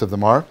most of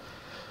them are.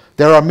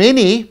 There are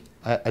many,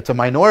 it's a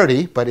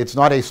minority, but it's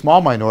not a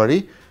small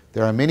minority,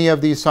 there are many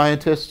of these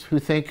scientists who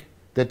think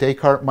that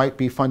Descartes might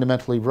be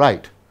fundamentally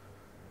right.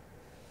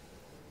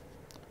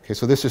 Okay,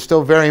 so this is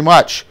still very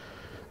much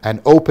an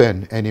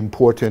open and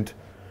important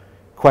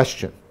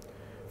question.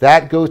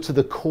 That goes to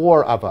the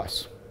core of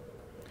us.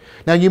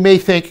 Now you may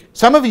think,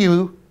 some of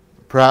you,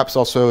 perhaps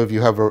also if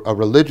you have a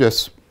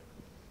religious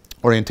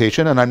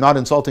orientation, and I'm not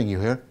insulting you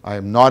here, I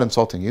am not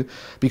insulting you,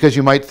 because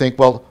you might think,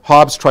 well,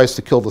 Hobbes tries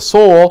to kill the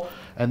soul,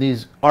 and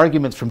these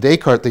arguments from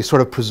Descartes, they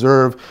sort of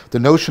preserve the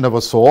notion of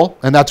a soul,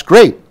 and that's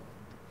great.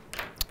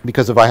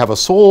 Because if I have a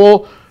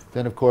soul,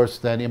 then of course,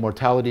 then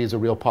immortality is a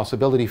real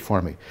possibility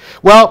for me.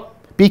 Well,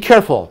 be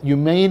careful. You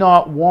may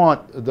not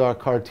want the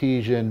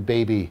Cartesian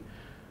baby,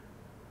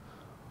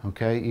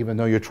 okay, even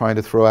though you're trying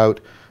to throw out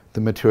the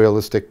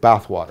materialistic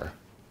bathwater.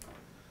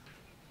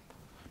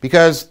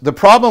 Because the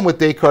problem with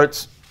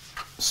Descartes'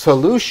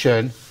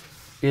 solution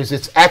is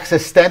its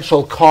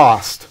existential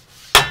cost.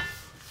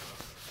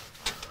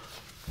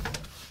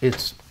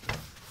 Its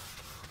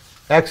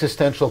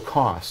existential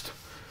cost.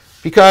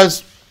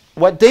 Because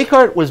what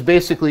Descartes was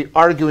basically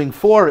arguing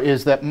for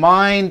is that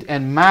mind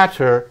and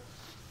matter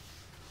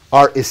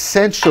are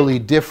essentially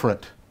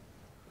different.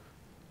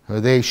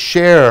 They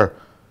share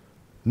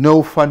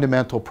no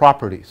fundamental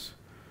properties.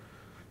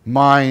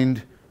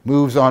 Mind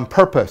moves on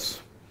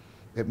purpose.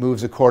 It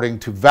moves according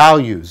to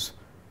values.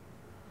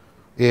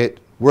 It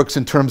works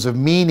in terms of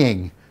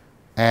meaning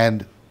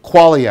and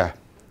qualia.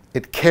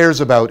 It cares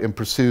about and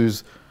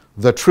pursues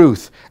the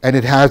truth. And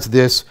it has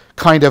this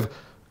kind of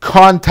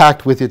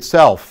contact with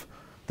itself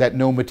that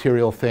no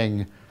material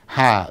thing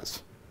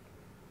has.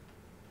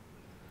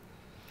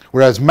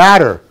 Whereas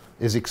matter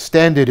is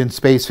extended in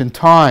space and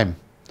time.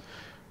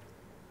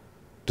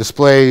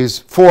 displays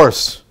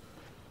force,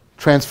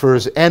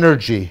 transfers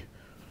energy.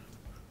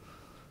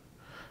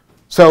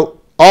 So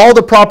all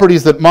the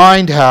properties that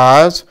mind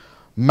has,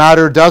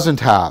 matter doesn't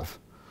have.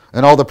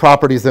 And all the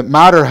properties that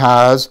matter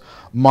has,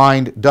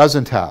 mind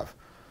doesn't have.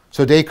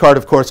 So Descartes,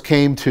 of course,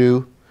 came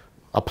to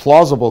a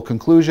plausible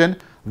conclusion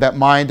that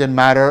mind and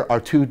matter are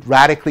two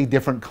radically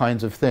different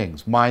kinds of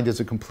things. Mind is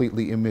a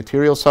completely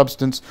immaterial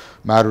substance.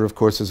 Matter, of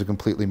course, is a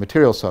completely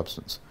material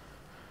substance.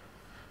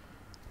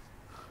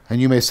 And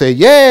you may say,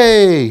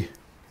 yay!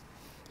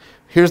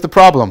 Here's the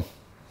problem.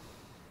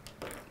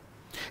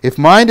 If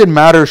mind and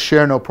matter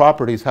share no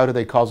properties, how do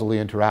they causally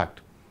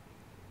interact?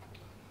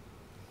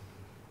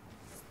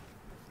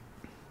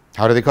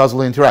 How do they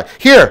causally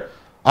interact? Here,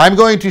 I'm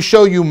going to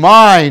show you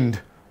mind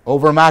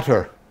over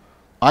matter.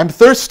 I'm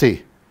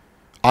thirsty.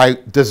 I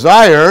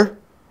desire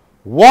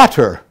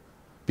water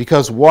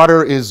because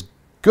water is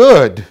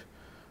good.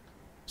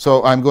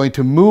 So I'm going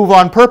to move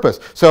on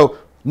purpose. So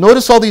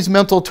notice all these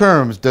mental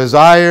terms,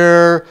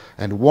 desire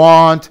and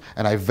want,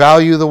 and I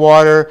value the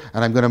water,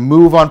 and I'm going to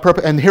move on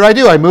purpose. And here I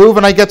do. I move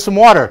and I get some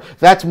water.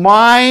 That's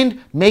mind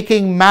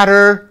making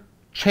matter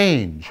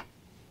change.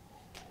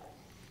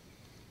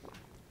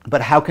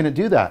 But how can it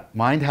do that?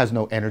 Mind has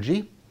no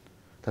energy,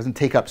 doesn't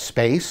take up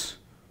space,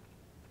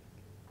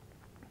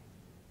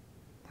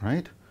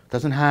 right?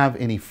 Doesn't have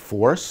any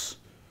force.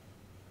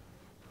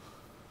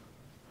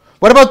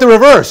 What about the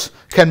reverse?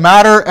 Can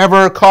matter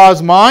ever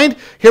cause mind?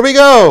 Here we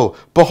go.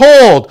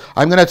 Behold,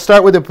 I'm going to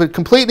start with a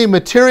completely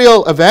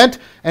material event,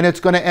 and it's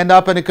going to end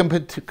up in a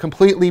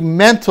completely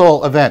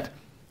mental event.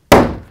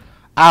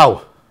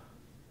 Ow.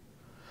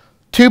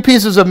 Two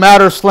pieces of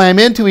matter slam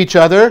into each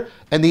other,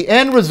 and the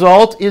end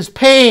result is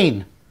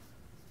pain.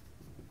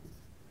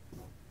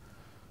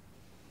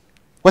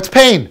 What's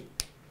pain?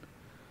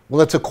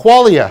 Well, it's a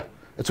qualia.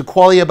 It's a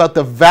qualia about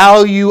the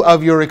value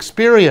of your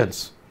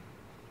experience.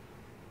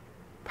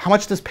 How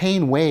much does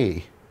pain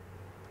weigh?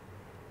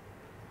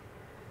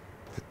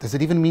 Does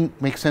it even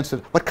make sense?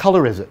 What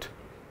color is it?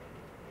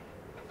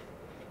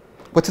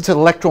 What's its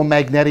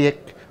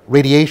electromagnetic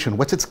radiation?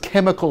 What's its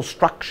chemical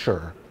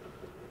structure?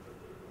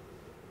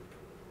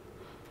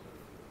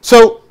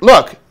 So,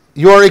 look,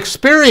 your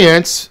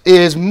experience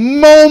is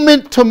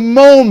moment to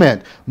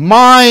moment.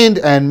 Mind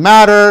and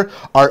matter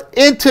are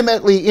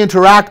intimately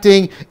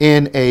interacting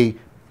in a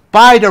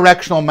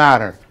bidirectional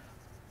manner.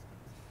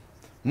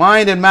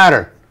 Mind and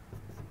matter.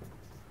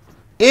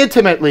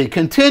 Intimately,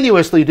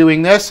 continuously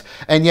doing this,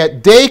 and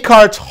yet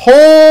Descartes'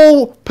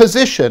 whole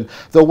position,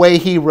 the way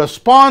he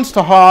responds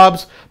to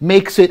Hobbes,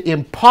 makes it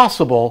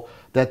impossible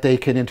that they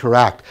can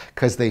interact,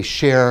 because they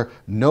share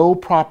no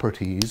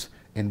properties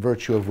in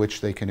virtue of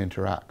which they can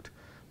interact.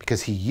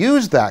 Because he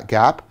used that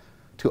gap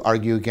to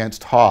argue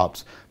against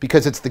Hobbes,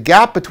 because it's the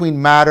gap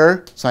between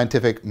matter,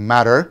 scientific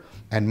matter,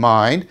 and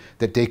mind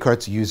that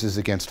Descartes uses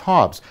against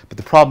Hobbes. But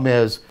the problem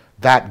is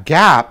that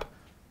gap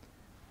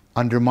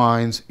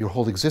undermines your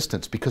whole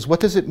existence. Because what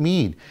does it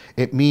mean?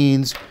 It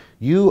means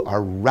you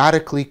are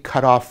radically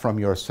cut off from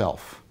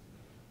yourself.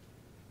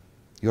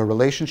 Your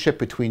relationship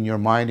between your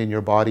mind and your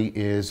body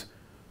is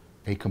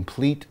a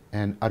complete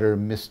and utter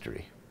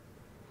mystery.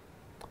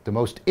 The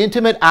most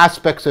intimate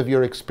aspects of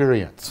your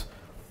experience,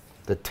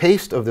 the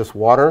taste of this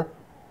water,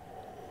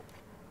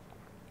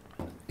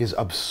 is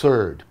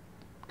absurd,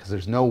 because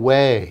there's no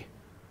way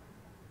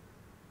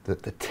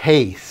that the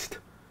taste,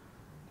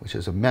 which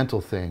is a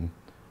mental thing,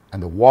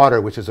 and the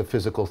water, which is a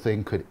physical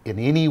thing, could in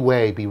any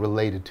way be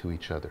related to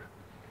each other.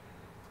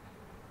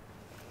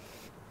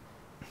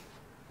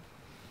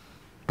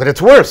 But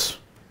it's worse,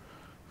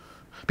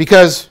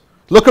 because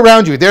look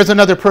around you. There's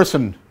another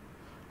person.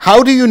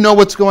 How do you know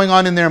what's going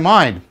on in their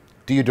mind?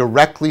 Do you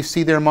directly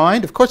see their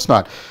mind? Of course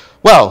not.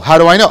 Well, how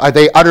do I know?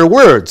 They utter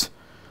words.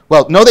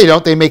 Well, no, they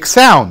don't. They make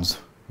sounds.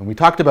 And we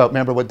talked about,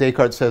 remember what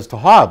Descartes says to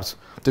Hobbes.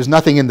 There's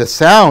nothing in the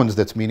sounds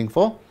that's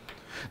meaningful.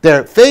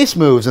 Their face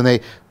moves, and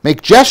they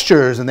make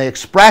gestures, and they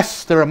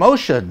express their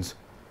emotions.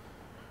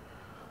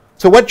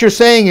 So what you're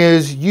saying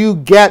is you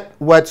get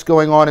what's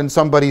going on in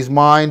somebody's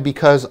mind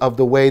because of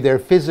the way their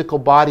physical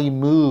body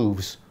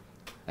moves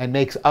and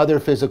makes other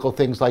physical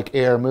things like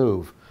air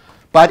move.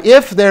 But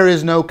if there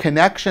is no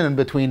connection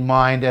between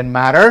mind and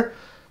matter,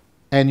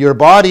 and your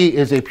body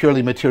is a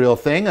purely material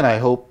thing, and I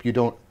hope you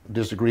don't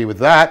disagree with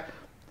that,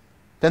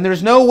 then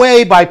there's no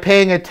way by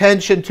paying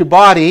attention to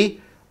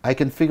body I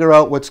can figure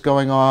out what's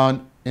going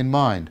on in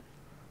mind,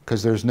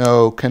 because there's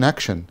no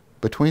connection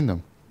between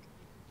them.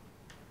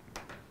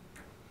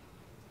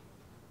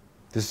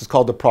 This is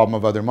called the problem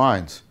of other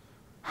minds.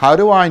 How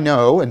do I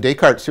know, and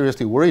Descartes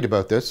seriously worried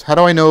about this, how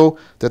do I know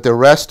that the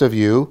rest of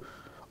you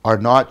are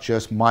not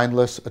just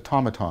mindless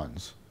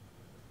automatons,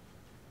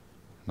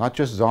 not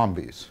just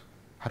zombies?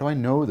 How do I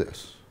know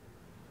this?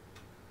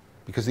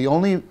 Because the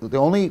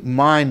only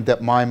mind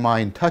that my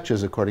mind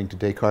touches, according to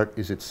Descartes,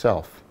 is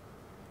itself.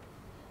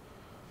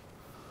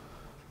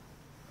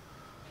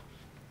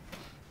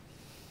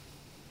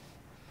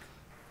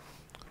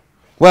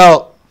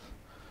 Well,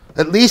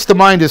 At least the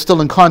mind is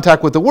still in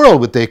contact with the world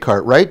with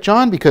Descartes, right,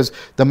 John? Because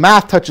the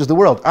math touches the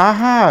world.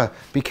 Aha,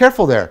 be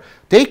careful there.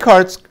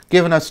 Descartes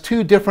given us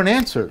two different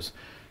answers.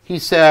 He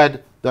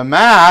said the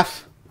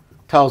math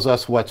tells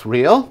us what's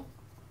real,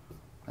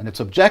 and it's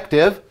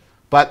objective,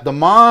 but the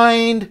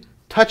mind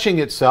touching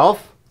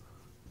itself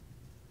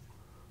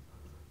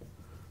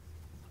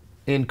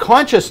in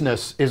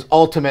consciousness is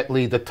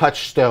ultimately the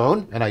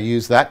touchstone, and I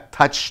use that,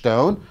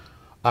 touchstone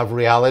of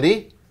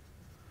reality.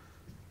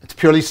 It's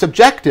purely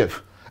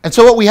subjective. And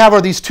so what we have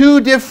are these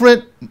two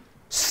different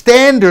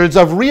standards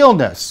of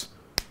realness.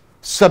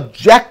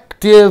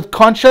 Subjective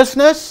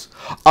consciousness,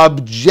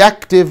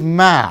 objective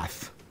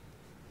math.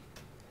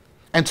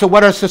 And so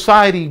what our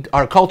society,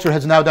 our culture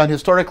has now done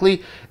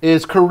historically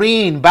is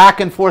careen back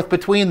and forth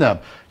between them.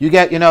 You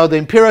get, the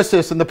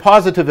empiricists and the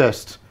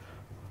positivists,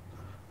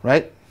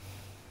 right?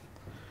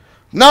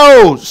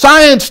 No,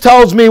 science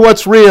tells me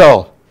what's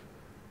real.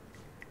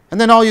 And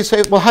then all you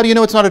say, well, how do you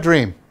know it's not a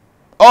dream?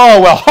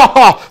 Oh, well, ha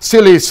ha,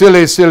 silly,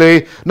 silly,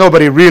 silly.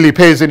 Nobody really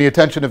pays any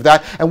attention to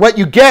that. And what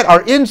you get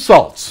are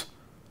insults.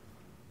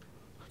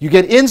 You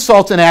get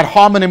insults and ad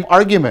hominem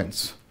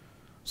arguments.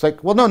 It's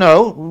like, well,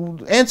 no,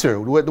 answer.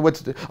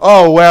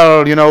 Oh,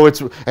 well,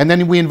 it's... And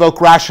then we invoke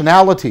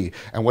rationality.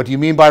 And what do you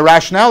mean by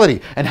rationality?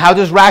 And how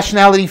does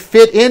rationality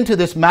fit into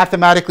this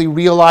mathematically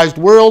realized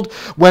world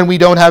when we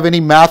don't have any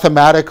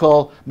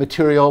mathematical,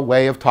 material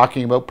way of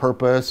talking about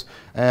purpose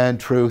and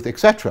truth,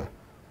 etc.?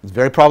 It's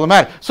very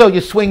problematic. So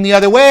you swing the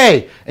other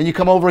way, and you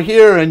come over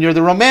here, and you're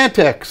the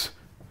romantics.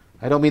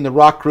 I don't mean the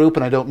rock group,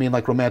 and I don't mean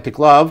like romantic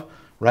love,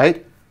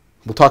 right?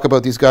 We'll talk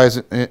about these guys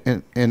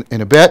in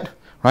a bit,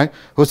 right?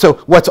 So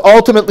what's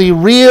ultimately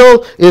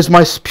real is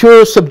my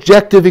pure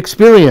subjective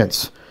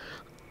experience,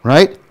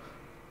 right?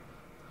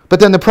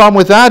 But then the problem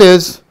with that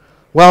is,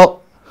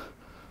 well,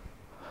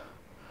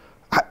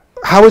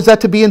 how is that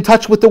to be in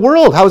touch with the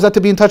world? How is that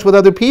to be in touch with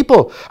other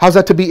people? How is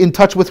that to be in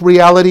touch with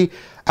reality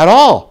at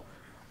all?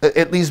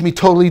 It leaves me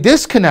totally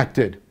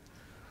disconnected.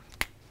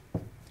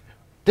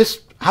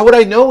 How would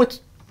I know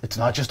it's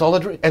not just all a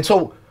dream? And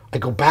so I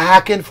go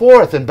back and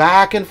forth and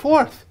back and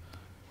forth.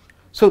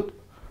 So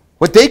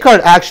what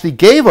Descartes actually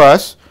gave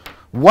us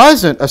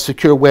wasn't a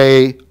secure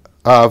way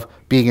of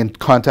being in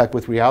contact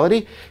with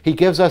reality. He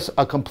gives us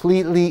a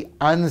completely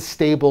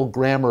unstable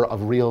grammar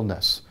of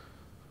realness.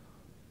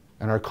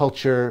 And our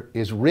culture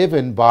is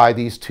riven by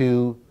these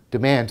two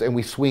demands, and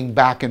we swing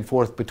back and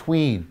forth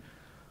between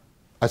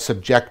a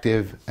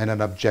subjective and an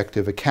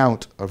objective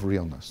account of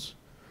realness,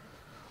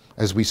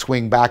 as we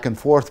swing back and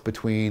forth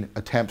between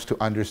attempts to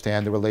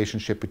understand the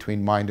relationship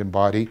between mind and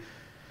body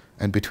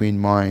and between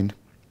mind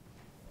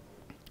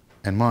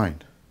and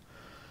mind.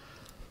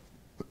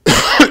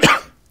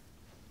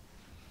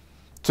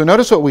 So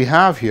notice what we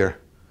have here.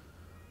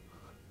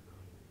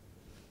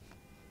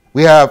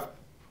 We have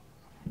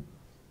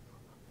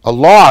a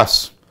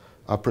loss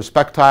of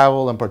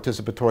perspectival and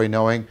participatory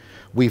knowing.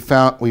 We've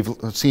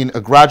seen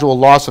a gradual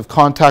loss of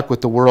contact with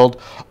the world,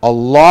 a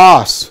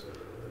loss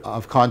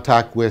of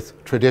contact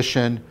with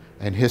tradition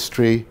and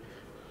history,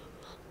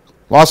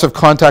 loss of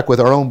contact with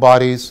our own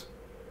bodies,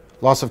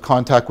 loss of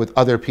contact with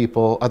other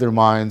people, other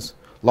minds,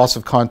 loss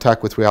of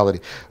contact with reality.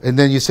 And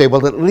then you say,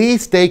 well, at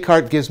least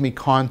Descartes gives me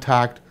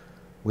contact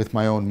with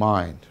my own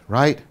mind,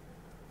 right?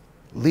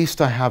 At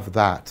least I have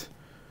that,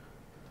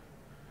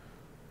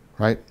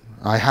 right?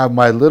 I have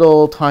my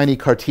little tiny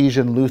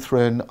Cartesian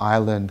Lutheran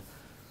island,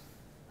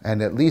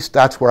 and at least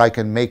that's where I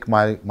can make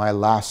my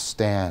last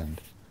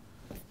stand.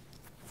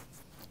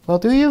 Well,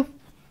 do you?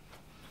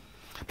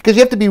 Because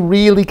you have to be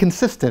really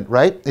consistent,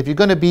 right? If you're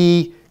going to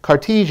be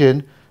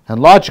Cartesian and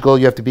logical,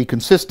 you have to be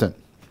consistent.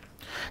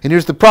 And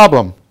here's the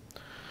problem.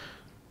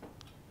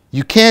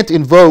 You can't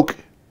invoke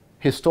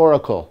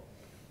historical,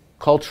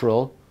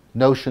 cultural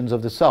notions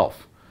of the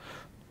self.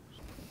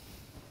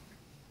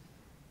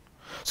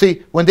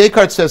 See, when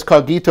Descartes says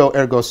cogito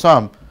ergo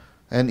sum,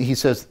 and he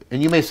says,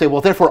 and you may say,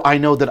 well, therefore I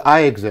know that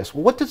I exist.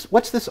 Well,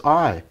 what's this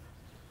I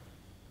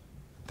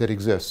that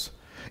exists?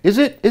 Is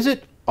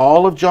it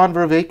all of John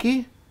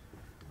Vervaeke?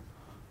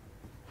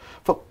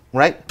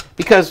 Right?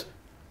 Because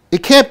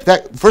it can't,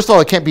 first of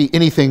all, it can't be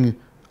anything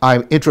I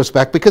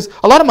introspect, because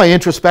a lot of my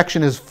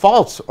introspection is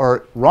false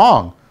or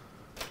wrong.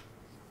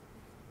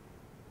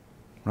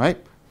 Right?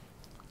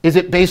 Is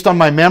it based on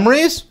my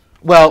memories?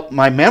 Well,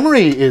 my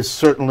memory is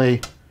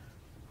certainly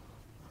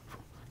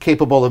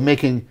capable of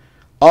making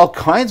all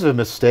kinds of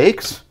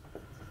mistakes.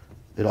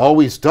 It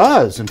always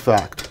does, in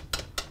fact.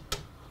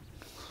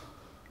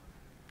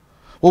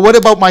 Well, what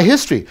about my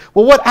history?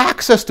 Well, what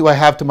access do I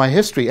have to my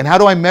history? And how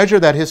do I measure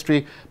that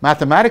history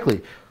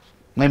mathematically?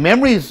 My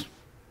memory's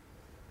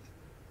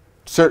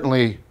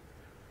certainly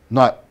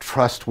not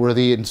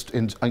trustworthy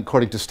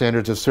according to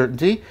standards of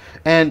certainty.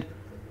 And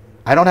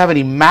I don't have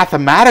any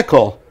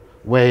mathematical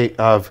way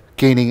of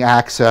gaining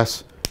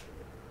access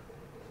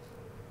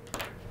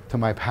to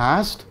my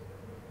past.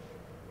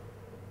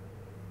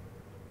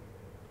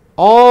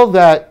 All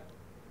that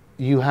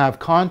you have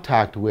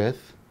contact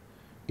with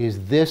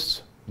is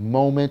this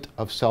moment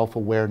of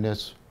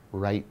self-awareness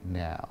right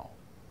now.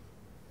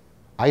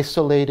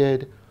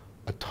 Isolated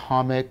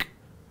atomic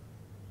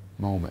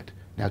moment.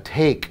 Now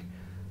take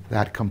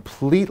that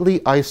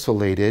completely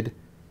isolated,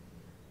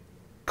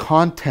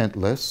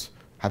 contentless,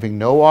 having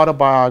no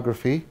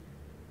autobiography,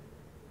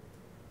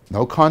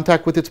 no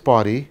contact with its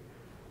body,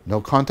 no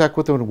contact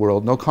with the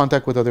world, no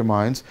contact with other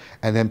minds,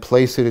 and then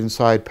place it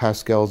inside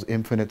Pascal's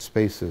infinite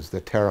spaces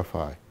that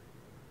terrify.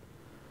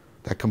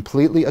 That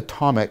completely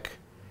atomic,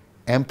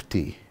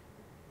 empty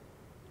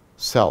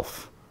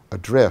self,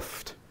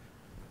 adrift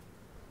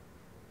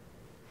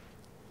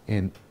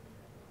in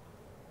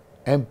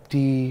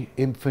empty,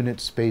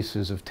 infinite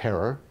spaces of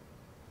terror,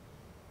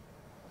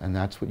 and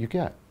that's what you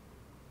get.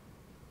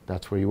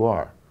 That's where you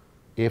are.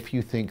 If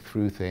you think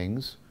through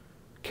things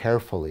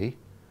carefully,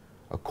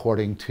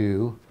 according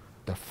to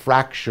the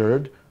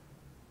fractured,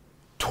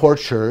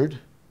 tortured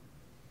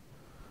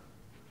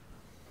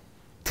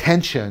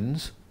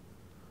tensions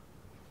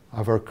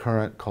of our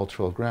current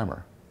cultural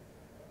grammar.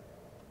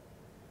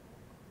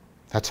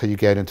 That's how you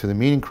get into the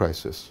meaning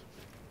crisis.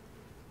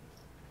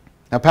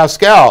 Now,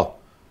 Pascal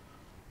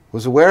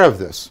was aware of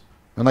this.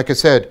 And like I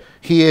said,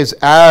 he is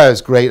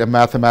as great a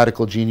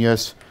mathematical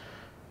genius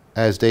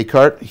as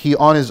Descartes. He,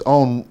 on his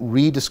own,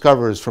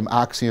 rediscovers from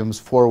axioms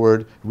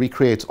forward,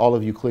 recreates all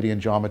of Euclidean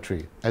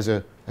geometry as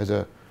a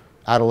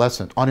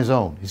adolescent, on his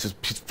own. He's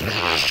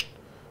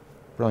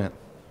brilliant.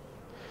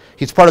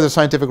 He's part of the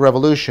scientific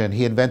revolution.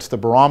 He invents the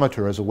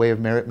barometer as a way of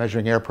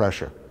measuring air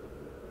pressure.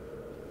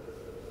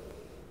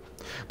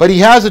 But he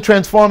has a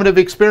transformative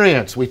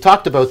experience. We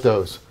talked about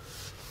those.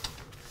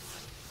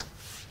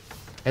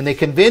 And they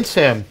convince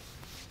him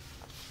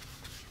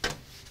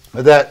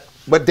that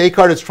what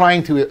Descartes is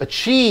trying to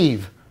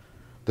achieve,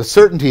 the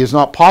certainty, is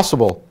not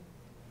possible,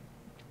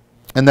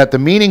 and that the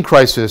meaning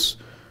crisis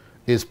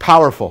is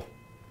powerful.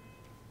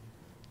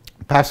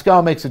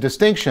 Pascal makes a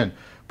distinction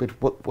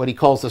between what he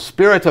calls the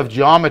spirit of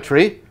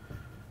geometry.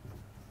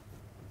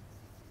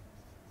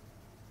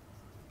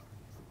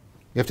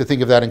 You have to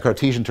think of that in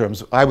Cartesian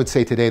terms. I would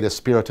say today the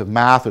spirit of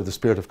math or the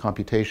spirit of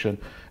computation,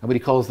 and what he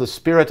calls the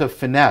spirit of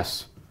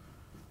finesse.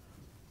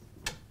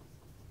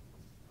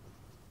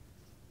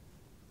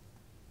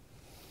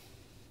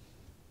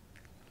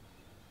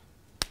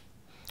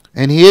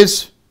 And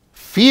his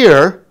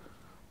fear,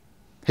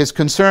 his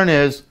concern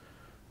is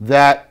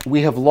that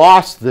we have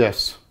lost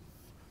this.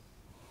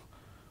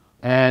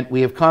 And we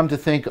have come to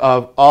think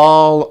of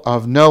all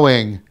of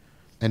knowing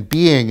and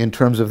being in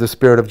terms of the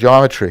spirit of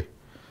geometry.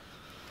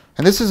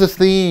 And this is a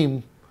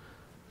theme,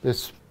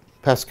 this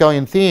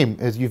Pascalian theme,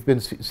 as you've been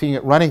seeing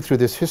it running through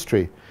this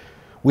history.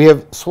 We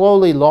have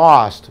slowly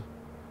lost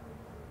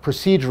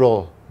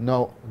procedural,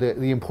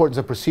 the importance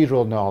of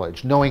procedural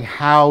knowledge, knowing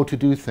how to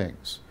do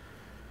things.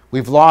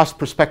 We've lost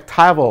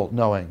perspectival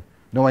knowing,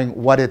 knowing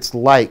what it's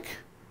like.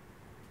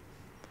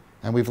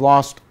 And we've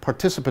lost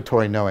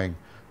participatory knowing,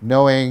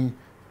 knowing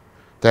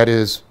that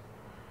is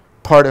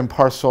part and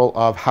parcel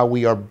of how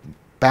we are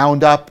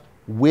bound up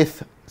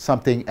with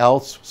something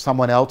else,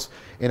 someone else,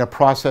 in a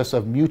process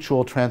of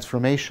mutual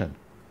transformation,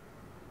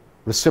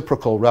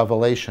 reciprocal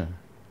revelation.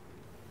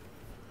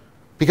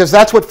 Because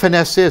that's what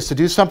finesse is, to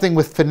do something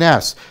with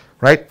finesse,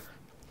 right?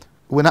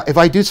 If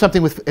I do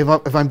something with,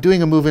 if I'm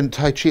doing a move in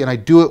Tai Chi and I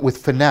do it with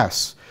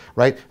finesse,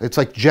 right? It's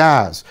like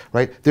jazz,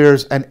 right?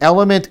 There's an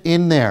element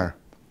in there,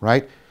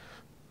 right,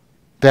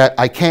 that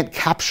I can't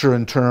capture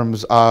in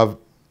terms of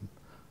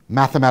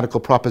mathematical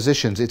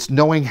propositions. It's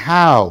knowing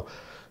how,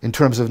 in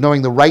terms of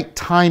knowing the right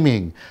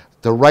timing,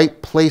 the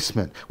right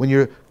placement. When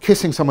you're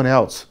kissing someone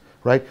else,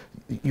 right,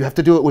 you have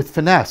to do it with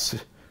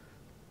finesse.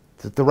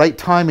 The right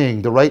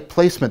timing, the right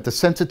placement, the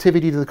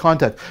sensitivity to the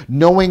contact,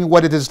 knowing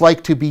what it is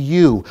like to be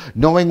you,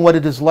 knowing what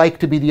it is like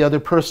to be the other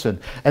person,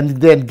 and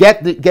then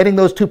getting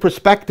those two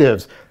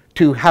perspectives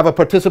to have a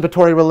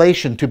participatory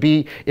relation, to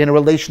be in a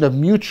relation of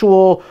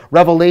mutual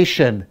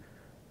revelation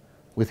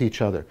with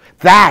each other.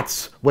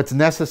 That's what's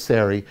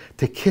necessary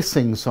to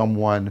kissing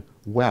someone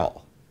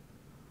well.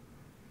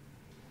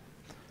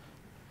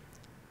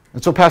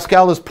 And so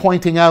Pascal is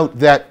pointing out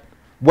that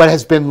what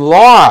has been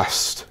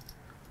lost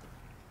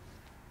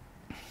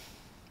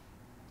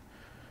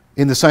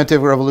in the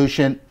scientific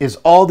revolution is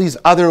all these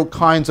other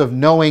kinds of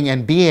knowing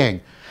and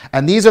being.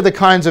 And these are the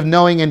kinds of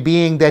knowing and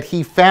being that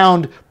he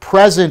found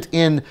present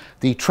in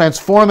the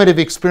transformative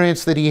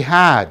experience that he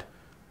had.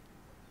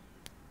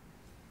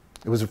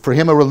 It was for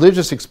him a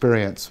religious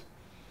experience.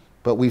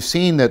 But we've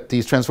seen that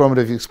these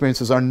transformative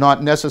experiences are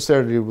not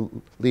necessarily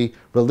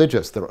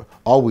religious. They're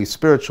always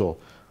spiritual.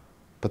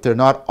 But they're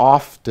not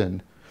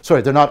often,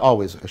 they're not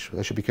always,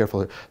 I should be careful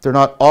here. They're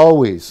not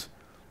always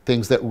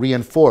things that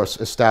reinforce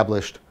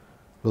established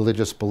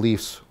religious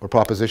beliefs or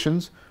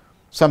propositions.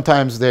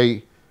 Sometimes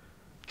they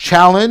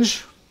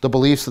challenge the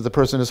beliefs that the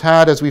person has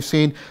had, as we've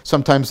seen.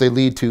 Sometimes they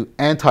lead to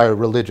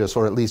anti-religious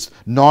or at least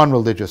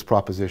non-religious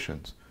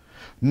propositions.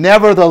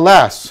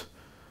 Nevertheless,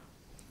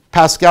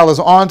 Pascal is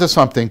onto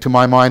something, to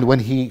my mind, when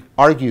he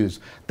argues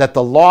that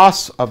the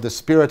loss of the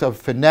spirit of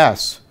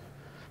finesse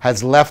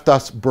has left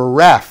us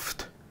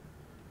bereft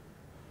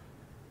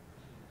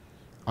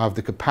of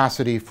the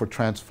capacity for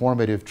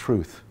transformative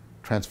truth,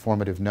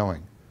 transformative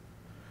knowing.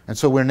 And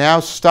so we're now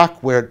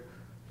stuck where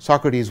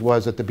Socrates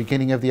was at the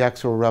beginning of the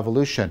axial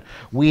revolution.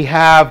 We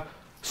have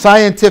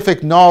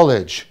scientific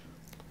knowledge.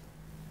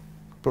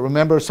 But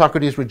remember,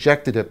 Socrates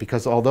rejected it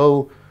because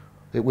although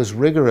it was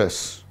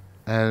rigorous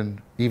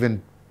and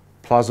even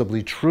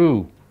plausibly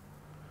true,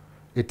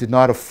 it did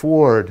not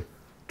afford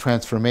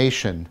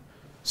transformation,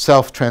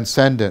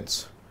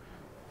 self-transcendence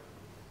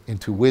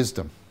into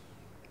wisdom.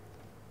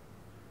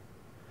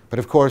 But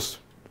of course,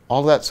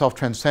 all that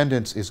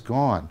self-transcendence is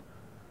gone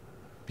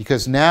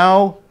because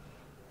now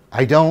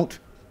I don't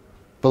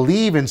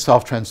believe in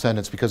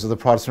self-transcendence because of the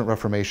Protestant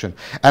Reformation.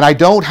 And I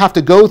don't have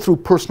to go through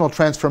personal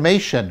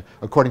transformation,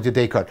 according to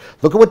Descartes.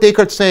 Look at what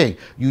Descartes is saying.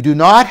 You do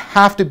not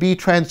have to be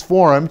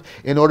transformed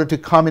in order to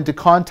come into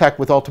contact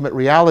with ultimate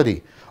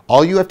reality.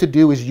 All you have to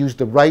do is use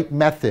the right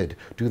method,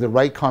 do the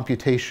right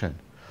computation.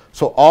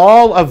 So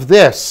all of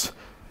this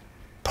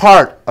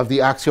part of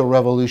the axial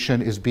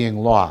revolution is being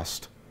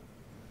lost.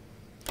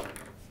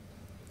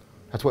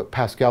 That's what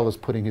Pascal is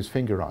putting his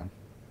finger on.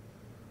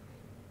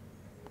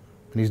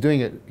 And he's doing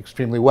it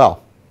extremely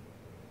well.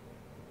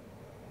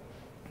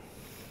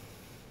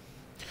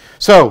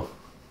 So,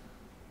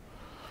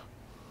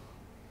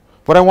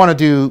 what I want to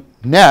do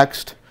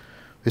next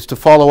is to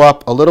follow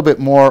up a little bit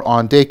more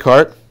on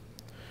Descartes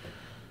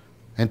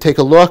and take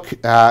a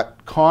look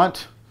at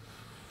Kant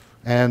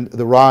and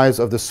the rise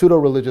of the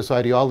pseudo-religious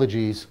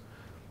ideologies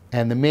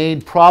and the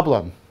main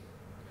problem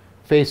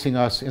facing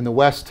us in the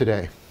West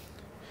today.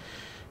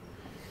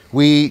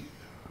 We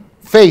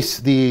face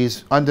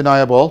these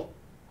undeniable,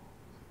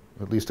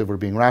 at least if we're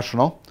being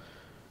rational,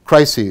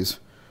 crises: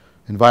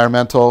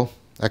 environmental,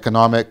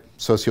 economic,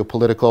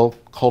 socio-political,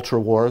 culture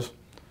wars.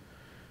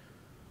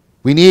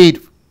 We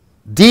need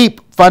deep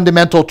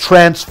fundamental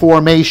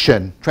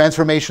transformations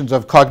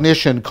of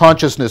cognition,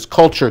 consciousness,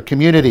 culture,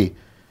 community.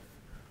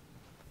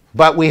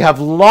 But we have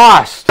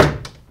lost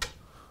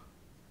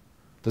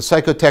the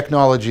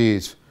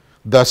psychotechnologies,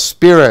 the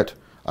spirit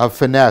of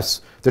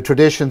finesse, the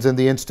traditions and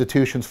the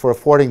institutions for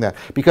affording that.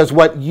 Because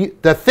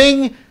the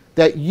thing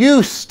that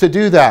used to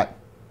do that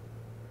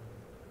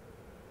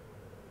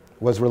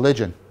was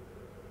religion.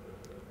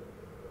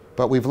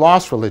 But we've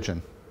lost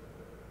religion.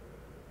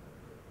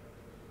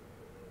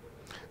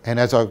 And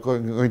as I'm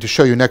going to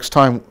show you next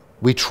time,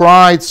 we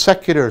tried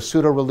secular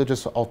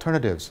pseudo-religious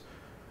alternatives,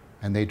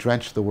 and they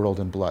drenched the world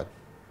in blood.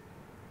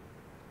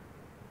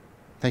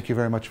 Thank you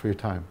very much for your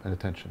time and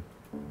attention.